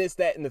done this,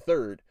 that, and the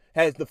third,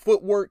 has the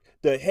footwork,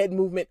 the head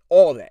movement,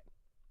 all that.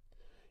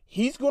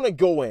 He's going to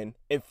go in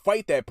and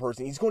fight that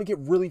person. He's going to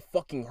get really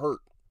fucking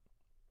hurt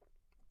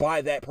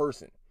by that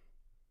person.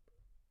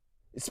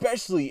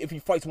 Especially if he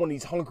fights one of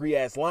these hungry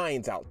ass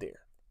lions out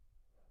there.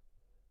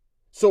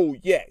 So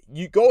yeah,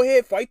 you go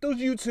ahead, fight those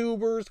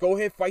YouTubers. Go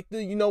ahead, fight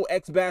the,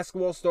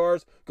 ex-basketball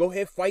stars. Go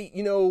ahead, fight,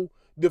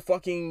 the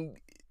fucking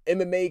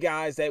MMA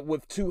guys that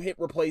with 2 hip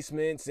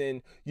replacements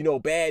and,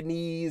 bad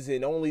knees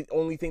and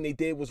only thing they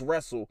did was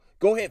wrestle.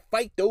 Go ahead,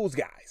 fight those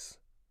guys.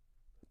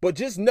 But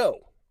just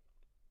know,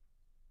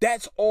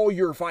 that's all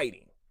you're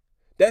fighting.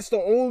 That's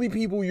the only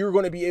people you're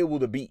going to be able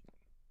to beat.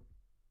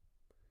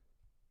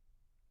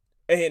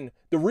 And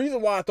the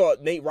reason why I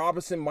thought Nate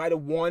Robinson might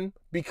have won,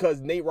 because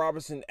Nate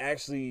Robinson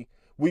actually,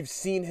 we've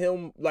seen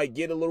him like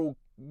get a little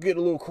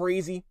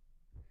crazy.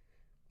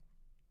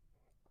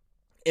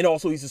 And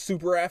also he's a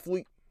super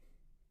athlete.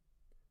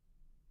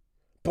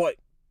 But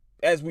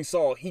as we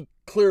saw, he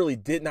clearly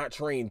did not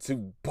train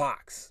to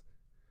box.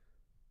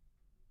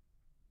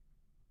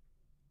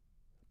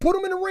 Put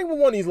him in the ring with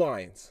one of these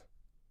lions.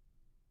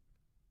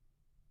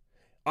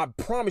 I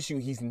promise you,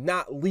 he's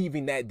not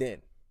leaving that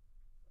den.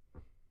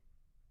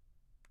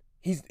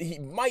 He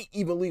might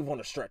even leave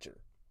on a stretcher.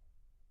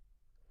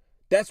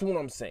 That's what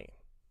I'm saying.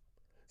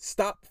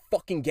 Stop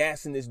fucking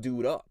gassing this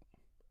dude up.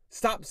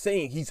 Stop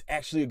saying he's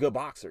actually a good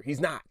boxer.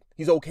 He's not.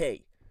 He's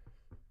okay.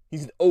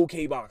 He's an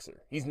okay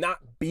boxer. He's not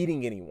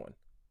beating anyone.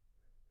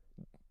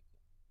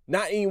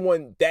 Not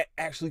anyone that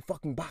actually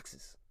fucking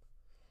boxes.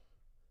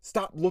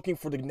 Stop looking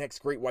for the next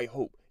great white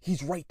hope.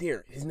 He's right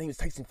there. His name is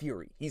Tyson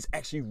Fury. He's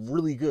actually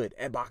really good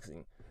at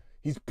boxing.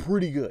 He's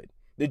pretty good.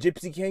 The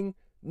Gypsy King,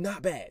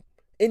 not bad.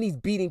 And he's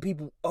beating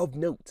people of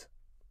note.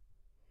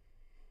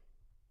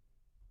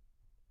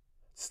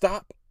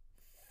 Stop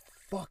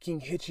fucking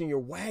hitching your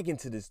wagon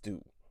to this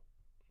dude.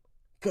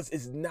 Because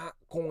it's not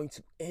going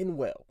to end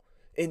well.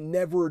 It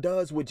never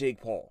does with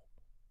Jake Paul.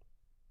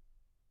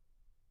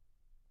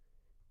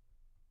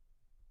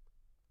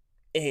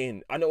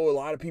 And I know a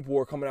lot of people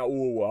are coming out,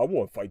 oh, well, I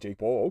want to fight Jake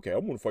Paul. Okay, I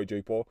want to fight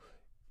Jake Paul.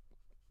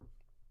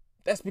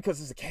 That's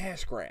because it's a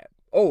cash grab.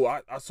 Oh,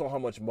 I saw how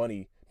much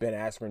money Ben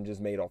Askren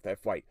just made off that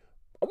fight.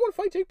 I want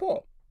to fight Jake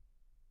Paul.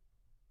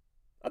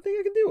 I think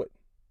I can do it.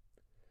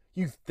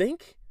 You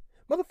think?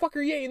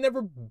 Motherfucker, you ain't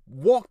never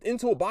walked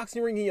into a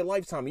boxing ring in your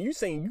lifetime. And you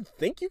saying you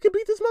think you can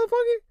beat this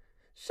motherfucker?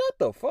 Shut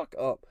the fuck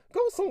up.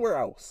 Go somewhere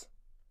else.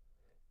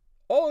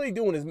 All they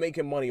doing is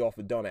making money off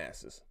of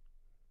dumbasses.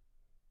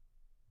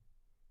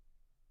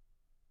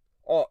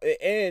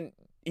 And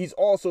he's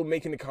also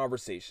making the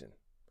conversation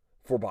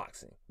for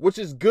boxing, which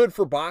is good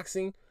for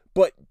boxing,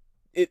 but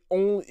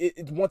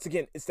once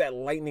again, it's that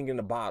lightning in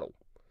the bottle.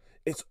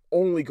 It's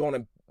only going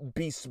to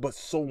be but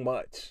so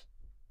much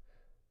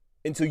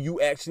until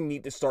you actually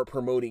need to start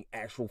promoting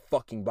actual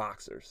fucking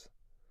boxers.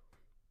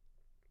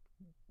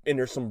 And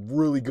there's some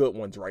really good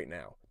ones right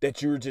now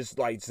that you're just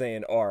like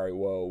saying, all right,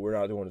 well, we're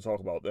not going to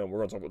talk about them. We're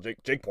going to talk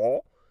about Jake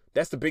Paul.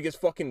 That's the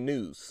biggest fucking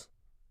news.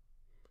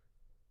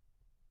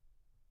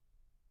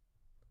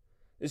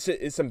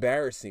 It's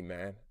embarrassing,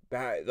 man.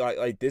 That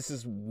like this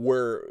is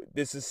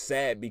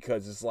sad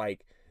because it's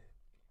like,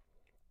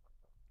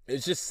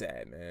 it's just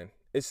sad, man.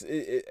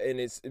 And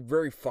it's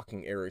very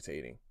fucking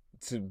irritating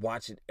to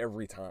watch it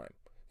every time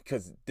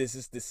because this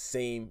is the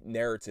same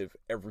narrative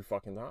every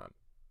fucking time.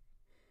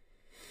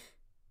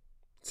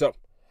 So,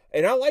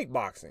 and I like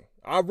boxing.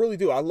 I really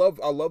do. I love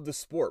the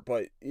sport,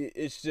 but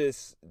it's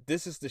just,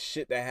 this is the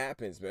shit that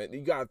happens, man. You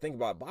gotta think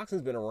about it.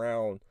 Boxing's been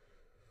around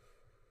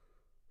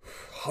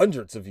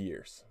hundreds of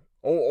years,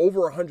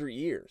 over 100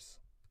 years.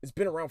 It's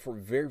been around for a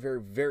very,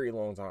 very, very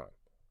long time.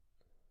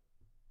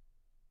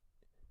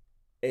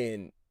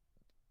 And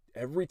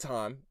every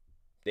time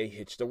they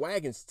hitch the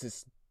wagons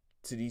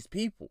to these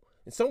people.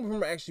 And some of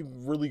them are actually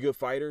really good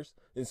fighters.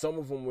 And some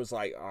of them was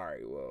like, all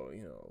right, well,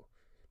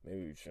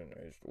 maybe we shouldn't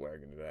hitch the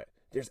wagon to that.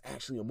 There's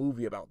actually a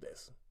movie about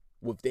this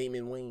with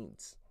Damon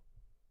Wayans.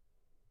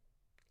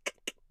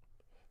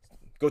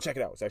 Go check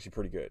it out. It's actually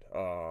pretty good.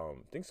 I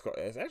think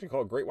it's actually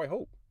called Great White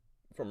Hope,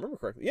 if I remember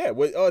correctly. Yeah,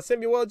 with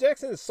Samuel L.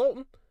 Jackson as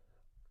Sultan.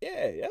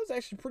 Yeah, that was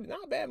actually pretty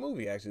not a bad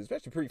movie. Actually, it's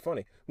actually pretty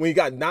funny when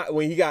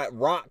he got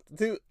rocked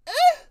too.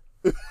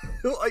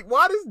 Like,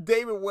 why does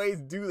David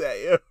Wayne do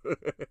that?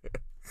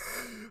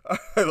 All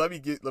right, let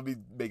me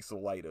make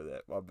some light of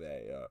that. My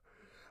bad.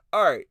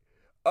 All right.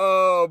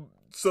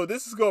 So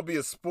this is gonna be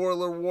a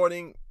spoiler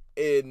warning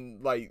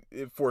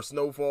for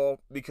Snowfall,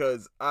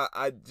 because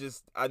I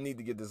need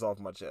to get this off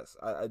my chest.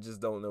 I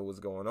just don't know what's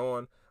going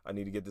on. I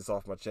need to get this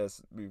off my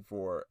chest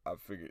before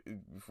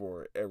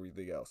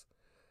everything else.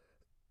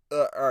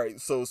 All right,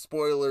 so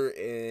spoiler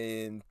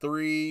in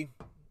 3,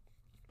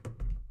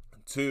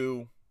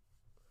 2,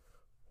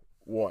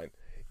 1.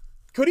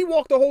 Could he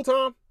walk the whole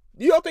time?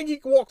 Do y'all think he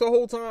could walk the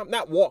whole time?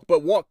 Not walk,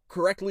 but walk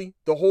correctly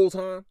the whole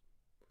time?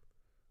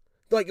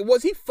 Like,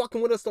 was he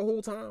fucking with us the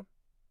whole time?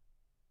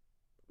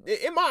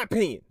 In my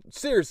opinion,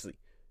 seriously,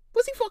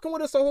 was he fucking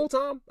with us the whole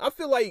time? I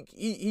feel like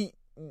he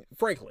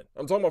Franklin.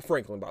 I'm talking about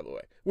Franklin, by the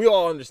way. We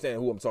all understand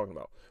who I'm talking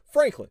about.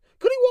 Franklin.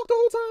 Could he walk the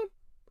whole time?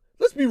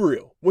 Let's be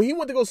real. When he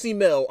went to go see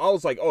Mel, I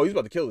was like, oh, he's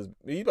about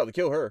to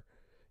kill her.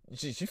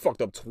 She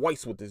fucked up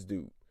twice with this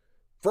dude.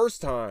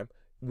 First time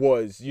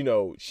was,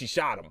 she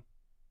shot him.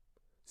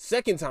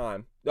 Second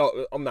time,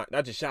 no, I'm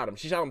not just shot him.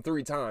 She shot him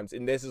 3 times,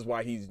 and this is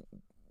why he's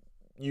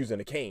using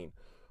a cane.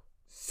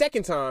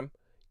 Second time,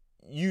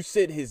 you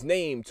said his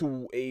name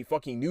to a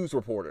fucking news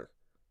reporter.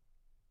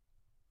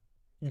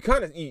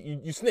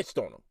 You snitched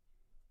on him.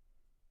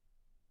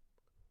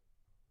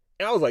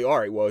 And I was like, all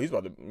right, well, he's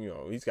about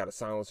to, he's got a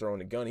silencer on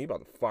the gun. He's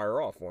about to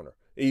fire off on her.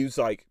 And he was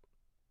like,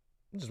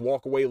 just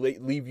walk away,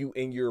 leave you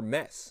in your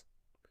mess.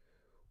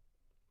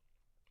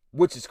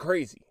 Which is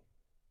crazy.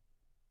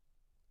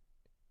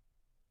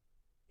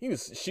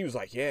 She was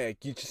like, yeah,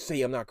 you just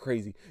say I'm not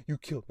crazy. You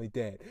killed my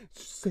dad.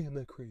 Just say I'm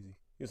not crazy.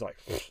 He was like,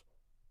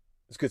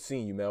 it's good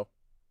seeing you, Mel.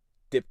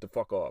 Dip the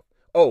fuck off.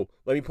 Oh,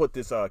 let me put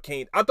this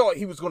cane. I thought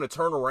he was going to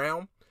turn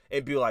around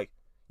and be like,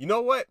 you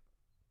know what?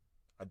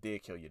 I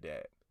did kill your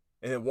dad.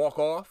 And then walk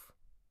off.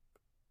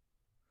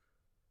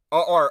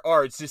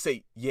 Or just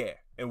say, yeah,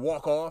 and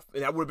walk off.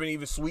 And that would have been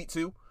even sweet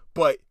too.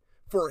 But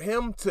for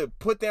him to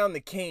put down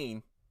the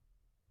cane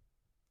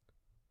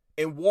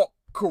and walk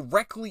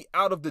correctly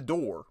out of the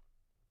door.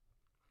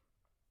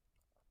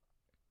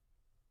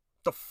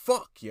 The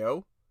fuck,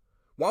 yo?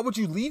 Why would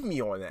you leave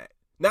me on that?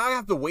 Now I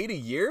have to wait a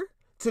year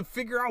to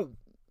figure out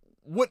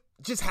what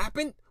just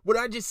happened? What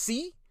I just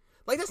see?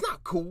 Like, that's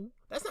not cool.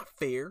 That's not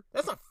fair.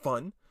 That's not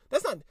fun.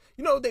 That's not,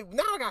 now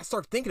I gotta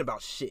start thinking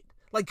about shit.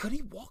 Like, could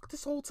he walk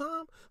this whole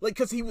time? Like,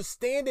 cause he was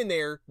standing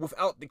there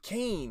without the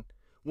cane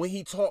when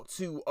he talked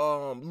to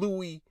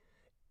Louis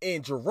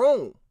and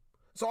Jerome.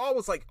 So I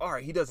was like, all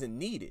right, he doesn't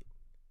need it.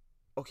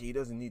 Okay, he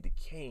doesn't need the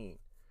cane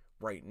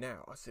right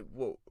now. I said,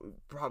 well,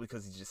 probably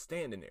because he's just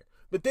standing there.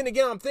 But then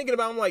again, I'm thinking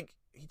about, I'm like,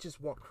 he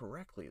just walked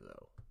correctly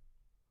though.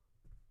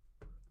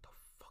 What the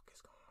fuck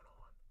is going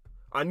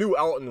on? I knew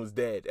Alton was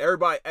dead.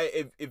 Everybody,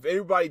 if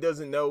everybody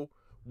doesn't know,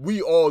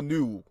 we all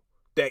knew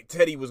that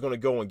Teddy was going to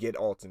go and get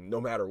Alton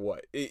no matter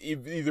what.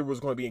 It either was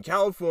going to be in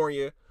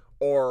California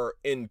or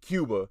in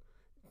Cuba,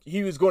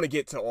 he was going to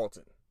get to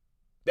Alton.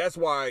 That's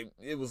why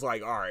it was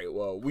like, all right,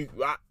 well,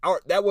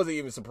 that wasn't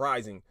even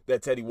surprising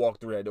that Teddy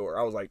walked through that door.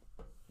 I was like,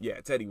 yeah,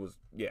 Teddy was,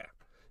 yeah.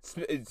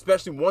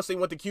 Especially once they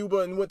went to Cuba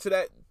and went to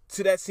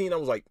that scene, I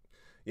was like,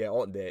 yeah,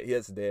 Alton dead. He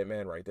has a dead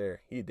man right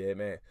there. He a dead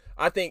man.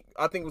 I think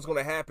what's going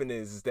to happen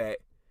is that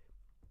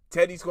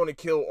Teddy's going to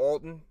kill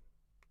Alton,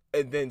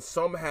 and then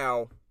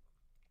somehow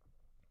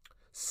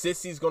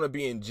Sissy's going to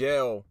be in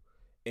jail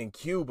in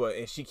Cuba,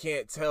 and she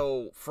can't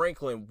tell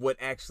Franklin what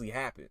actually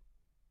happened.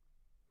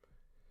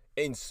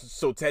 And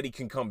so Teddy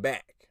can come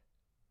back.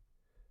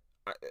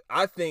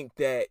 I think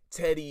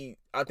Teddy's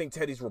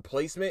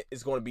replacement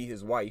is going to be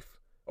his wife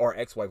or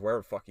ex-wife,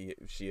 wherever the fuck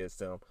she is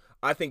to him.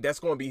 I think that's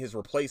going to be his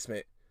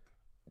replacement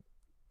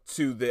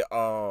to the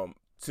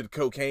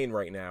cocaine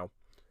right now.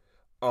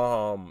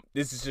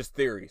 This is just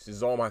theories. This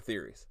is all my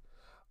theories.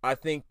 I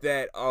think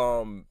that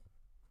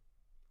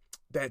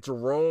that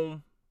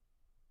Jerome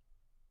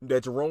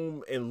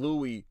and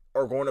Louis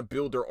are going to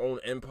build their own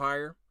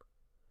empire.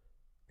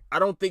 I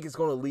don't think it's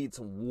going to lead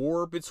to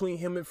war between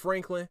him and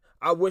Franklin.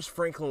 I wish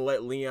Franklin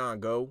let Leon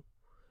go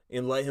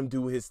and let him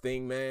do his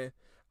thing, man.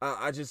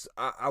 I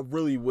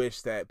really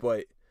wish that,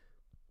 but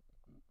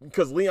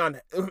because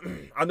Leon,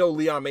 I know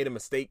Leon made a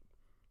mistake.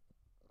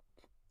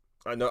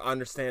 I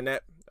understand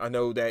that. I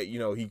know that,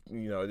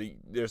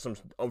 there's some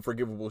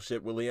unforgivable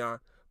shit with Leon,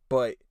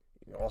 but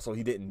also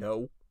he didn't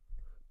know.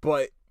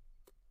 But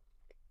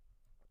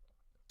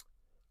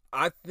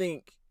I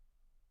think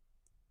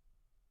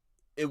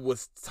it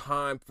was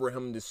time for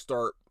him to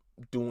start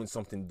doing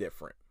something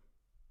different.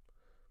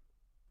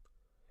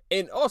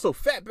 And also,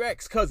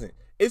 Fatback's cousin,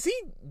 is he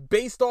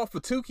based off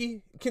of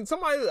Tukey? Can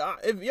somebody,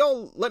 if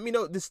y'all let me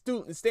know, this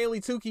student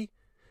Stanley Tukey,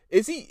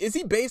 is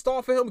he based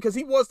off of him? Because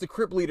he was the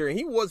Crip leader and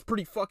he was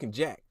pretty fucking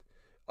jacked.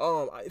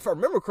 If I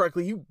remember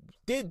correctly, he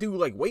did do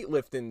like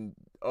weightlifting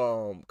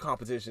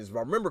competitions. If I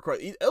remember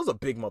correctly, it was a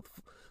big month.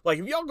 Like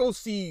if y'all go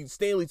see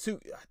Stanley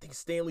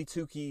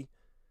Tukey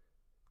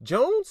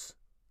Jones,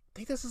 I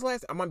think that's his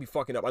last. I might be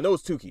fucking up. I know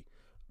it's Tukey,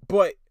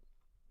 but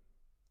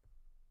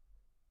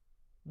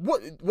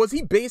what was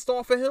he based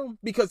off of him?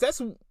 Because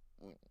that's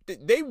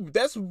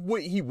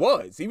what he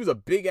was. He was a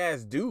big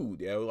ass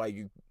dude.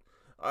 Like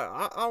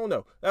I don't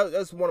know.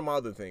 That's one of my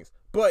other things.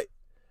 But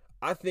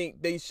I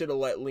think they should have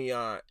let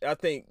Leon. I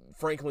think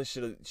Franklin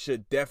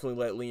should definitely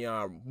let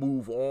Leon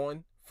move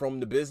on from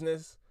the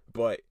business.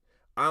 But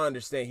I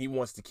understand he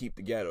wants to keep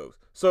the ghettos.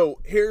 So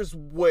here's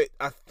what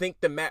I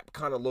think the map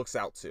kind of looks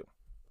out to.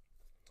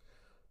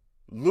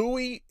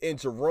 Louis and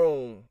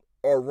Jerome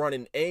are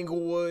running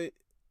Englewood.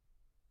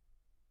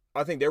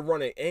 I think they're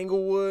running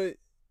Englewood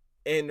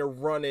and they're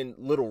running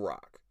Little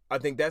Rock. I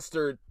think that's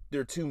their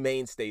two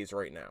mainstays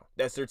right now.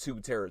 That's their two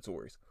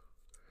territories.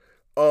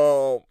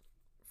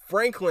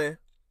 Franklin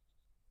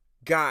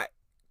got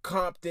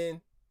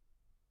Compton,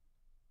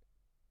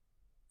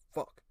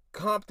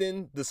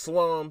 the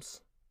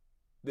slums,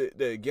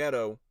 the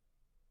ghetto,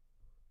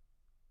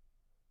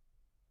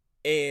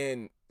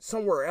 and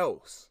somewhere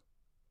else.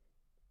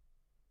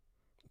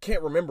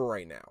 Can't remember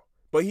right now.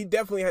 But he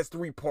definitely has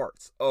 3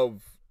 parts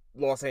of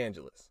Los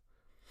Angeles.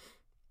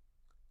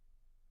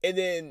 And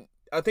then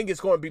I think it's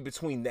going to be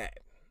between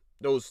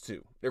those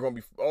two. They're going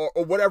to be, or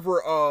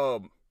whatever,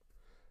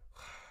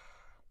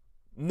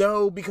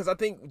 no, because I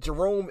think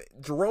Jerome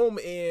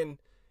and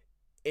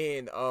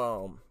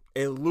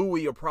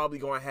Louis are probably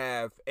going to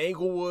have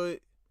Englewood.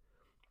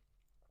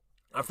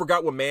 I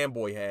forgot what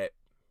Manboy had.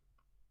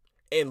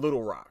 And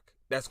Little Rock.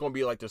 That's going to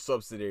be like their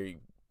subsidiary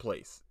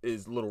place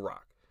is Little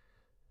Rock.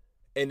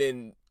 And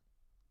then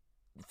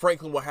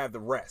Franklin will have the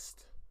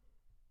rest.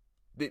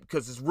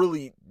 Because it's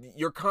really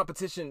your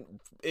competition.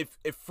 If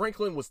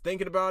Franklin was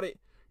thinking about it,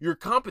 your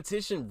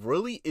competition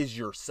really is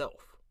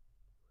yourself.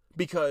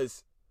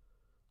 Because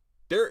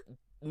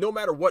no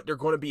matter what, they're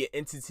going to be an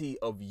entity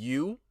of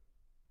you.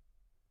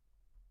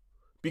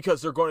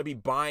 Because they're going to be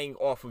buying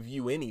off of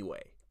you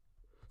anyway.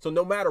 So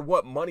no matter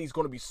what, money's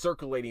going to be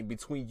circulating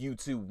between you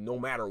two, no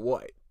matter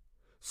what.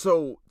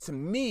 So to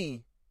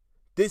me,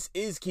 this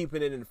is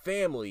keeping it in the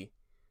family.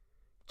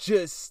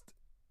 Just,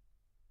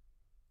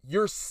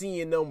 you're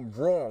seeing them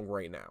wrong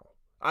right now.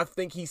 I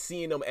think he's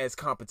seeing them as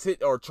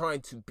competition or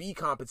trying to be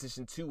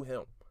competition to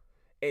him.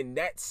 And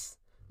that's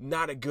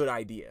not a good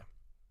idea.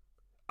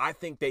 I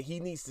think that he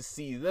needs to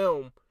see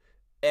them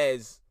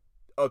as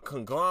a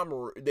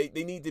conglomerate.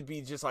 They need to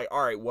be just like,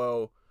 all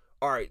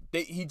right.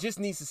 He just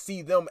needs to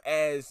see them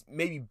as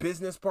maybe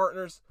business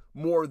partners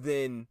more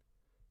than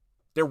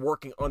they're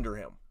working under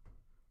him.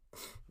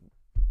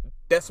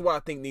 That's what I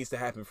think needs to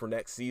happen for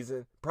next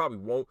season. Probably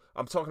won't.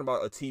 I'm talking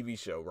about a TV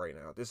show right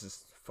now. This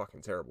is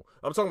fucking terrible.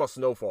 I'm talking about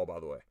Snowfall, by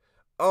the way.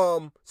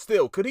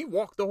 Still, could he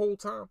walk the whole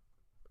time?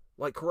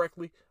 Like,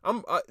 correctly?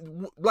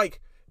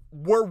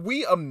 Were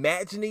we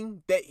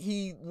imagining that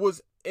he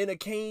was in a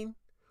cane?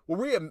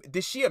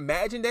 Did she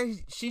imagine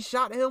that she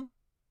shot him?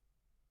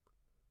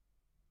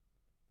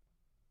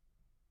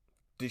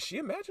 Did she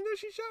imagine that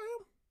she shot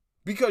him?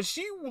 Because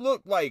she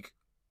looked like,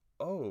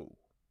 oh,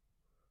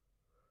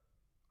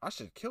 I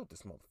should have killed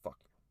this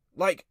motherfucker.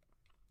 Like,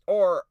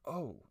 or,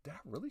 oh, did I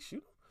really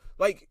shoot him?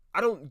 Like,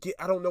 I don't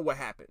know what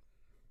happened.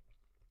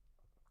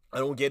 I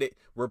don't get it.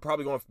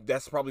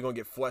 That's probably going to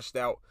get fleshed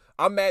out.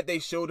 I'm mad they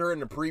showed her in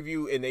the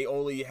preview and they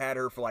only had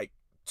her for like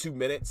 2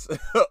 minutes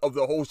of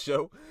the whole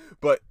show.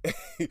 But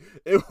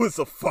it was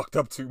a fucked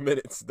up 2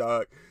 minutes,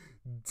 dog.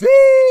 Dang!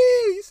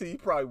 You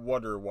probably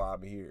wonder why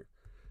I'm here.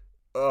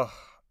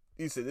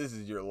 He said, this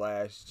is your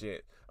last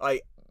chance.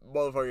 Like,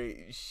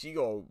 motherfucker, she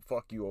gonna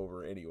fuck you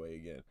over anyway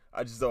again.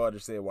 I just don't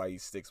understand why he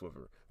sticks with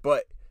her.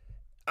 But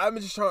I'm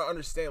just trying to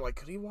understand, like,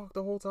 could he walk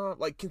the whole time?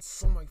 Like, can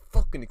somebody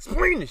fucking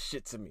explain this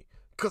shit to me?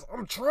 Because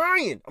I'm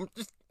trying. I'm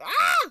just,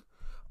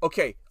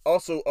 Okay,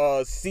 also,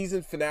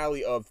 season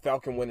finale of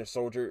Falcon Winter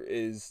Soldier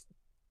is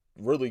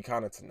really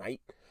kind of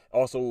tonight.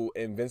 Also,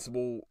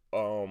 Invincible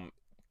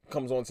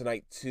comes on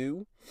tonight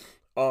too.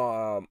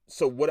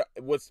 So what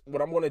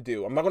I'm gonna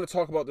do? I'm not gonna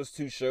talk about those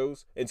 2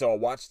 shows until I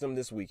watch them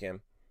this weekend.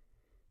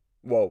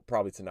 Well,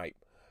 probably tonight.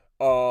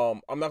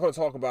 I'm not gonna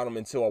talk about them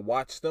until I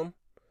watch them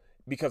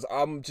because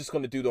I'm just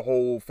gonna do the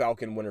whole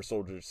Falcon Winter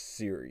Soldier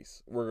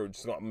series. I'm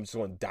just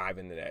gonna dive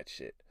into that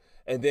shit.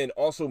 And then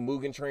also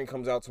Mugen Train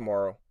comes out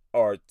tomorrow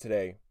or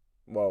today.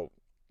 Well,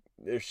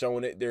 they're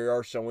showing it. There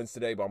are showings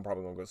today, but I'm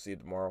probably gonna go see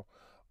it tomorrow.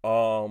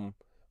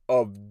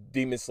 Of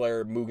Demon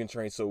Slayer Mugen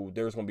Train. So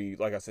there's gonna be,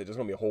 like I said, there's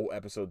gonna be a whole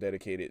episode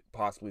dedicated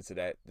possibly to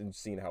that and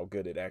seeing how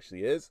good it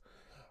actually is.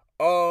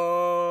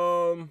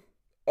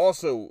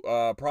 Also,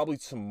 probably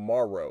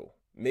tomorrow,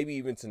 maybe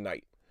even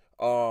tonight,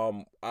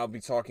 I'll be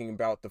talking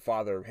about The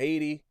Father of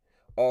Haiti.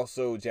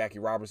 Also, Jackie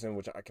Robinson,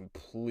 which I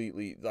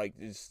completely, like,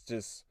 it's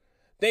just,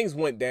 things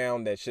went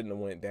down that shouldn't have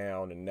went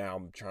down, and now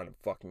I'm trying to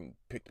fucking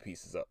pick the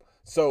pieces up.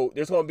 So,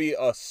 there's going to be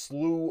a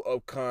slew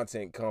of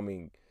content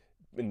coming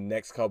in the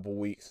next couple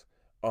weeks.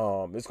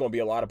 There's going to be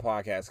a lot of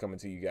podcasts coming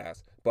to you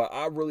guys. But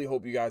I really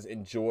hope you guys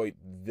enjoyed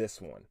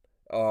this one.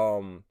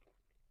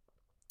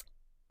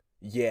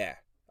 yeah,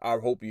 I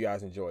hope you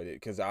guys enjoyed it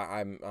because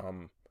I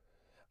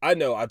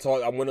know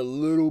I went a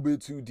little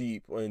bit too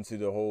deep into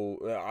the whole.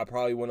 I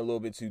probably went a little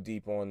bit too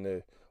deep on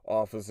the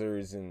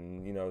officers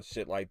and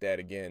shit like that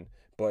again.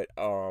 But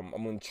I'm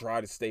gonna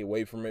try to stay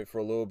away from it for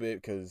a little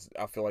bit because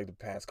I feel like the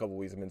past couple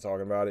weeks I've been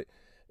talking about it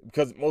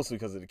mostly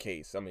because of the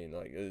case. I mean,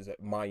 like, it was a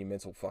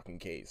monumental fucking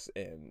case,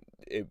 and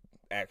it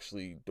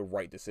actually the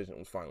right decision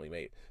was finally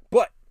made.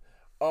 But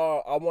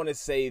I want to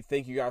say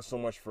thank you guys so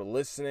much for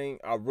listening.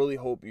 I really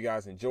hope you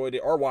guys enjoyed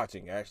it or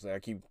watching. Actually, I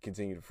keep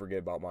continuing to forget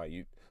about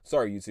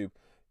sorry, YouTube.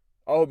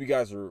 I hope you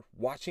guys are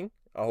watching.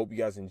 I hope you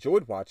guys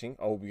enjoyed watching.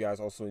 I hope you guys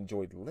also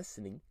enjoyed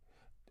listening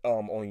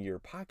on your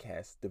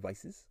podcast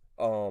devices.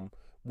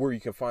 Where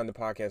you can find the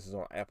podcast is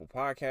on Apple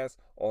Podcasts,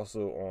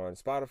 also on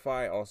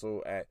Spotify,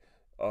 also at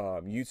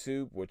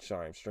YouTube, which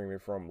I'm streaming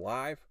from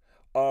live.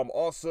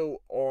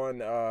 Also on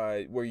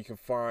where you can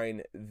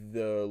find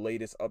the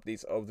latest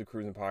updates of the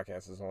Cruising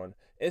Podcast is on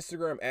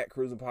Instagram at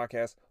Cruising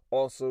Podcast,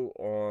 also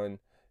on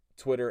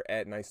Twitter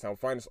at Nicetown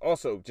Finest.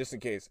 Also, just in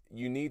case,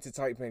 you need to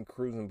type in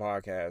Cruising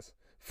Podcast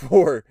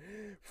for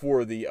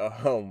the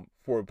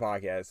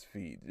podcast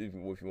feed if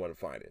you want to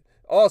find it.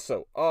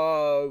 Also,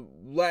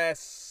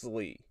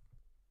 lastly,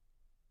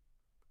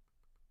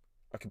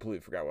 I completely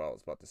forgot what I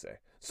was about to say.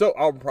 So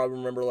I'll probably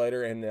remember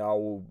later, and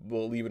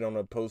we'll leave it on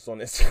a post on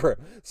Instagram.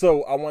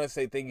 So I want to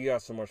say thank you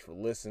guys so much for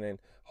listening.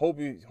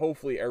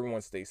 Hopefully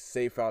everyone stays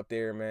safe out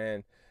there,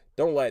 man.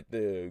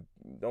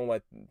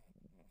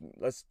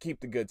 Let's keep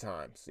the good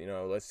times.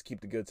 Let's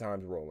keep the good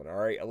times rolling. All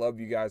right. I love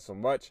you guys so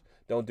much.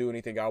 Don't do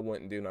anything I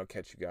wouldn't do, and I'll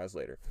catch you guys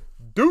later.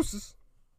 Deuces.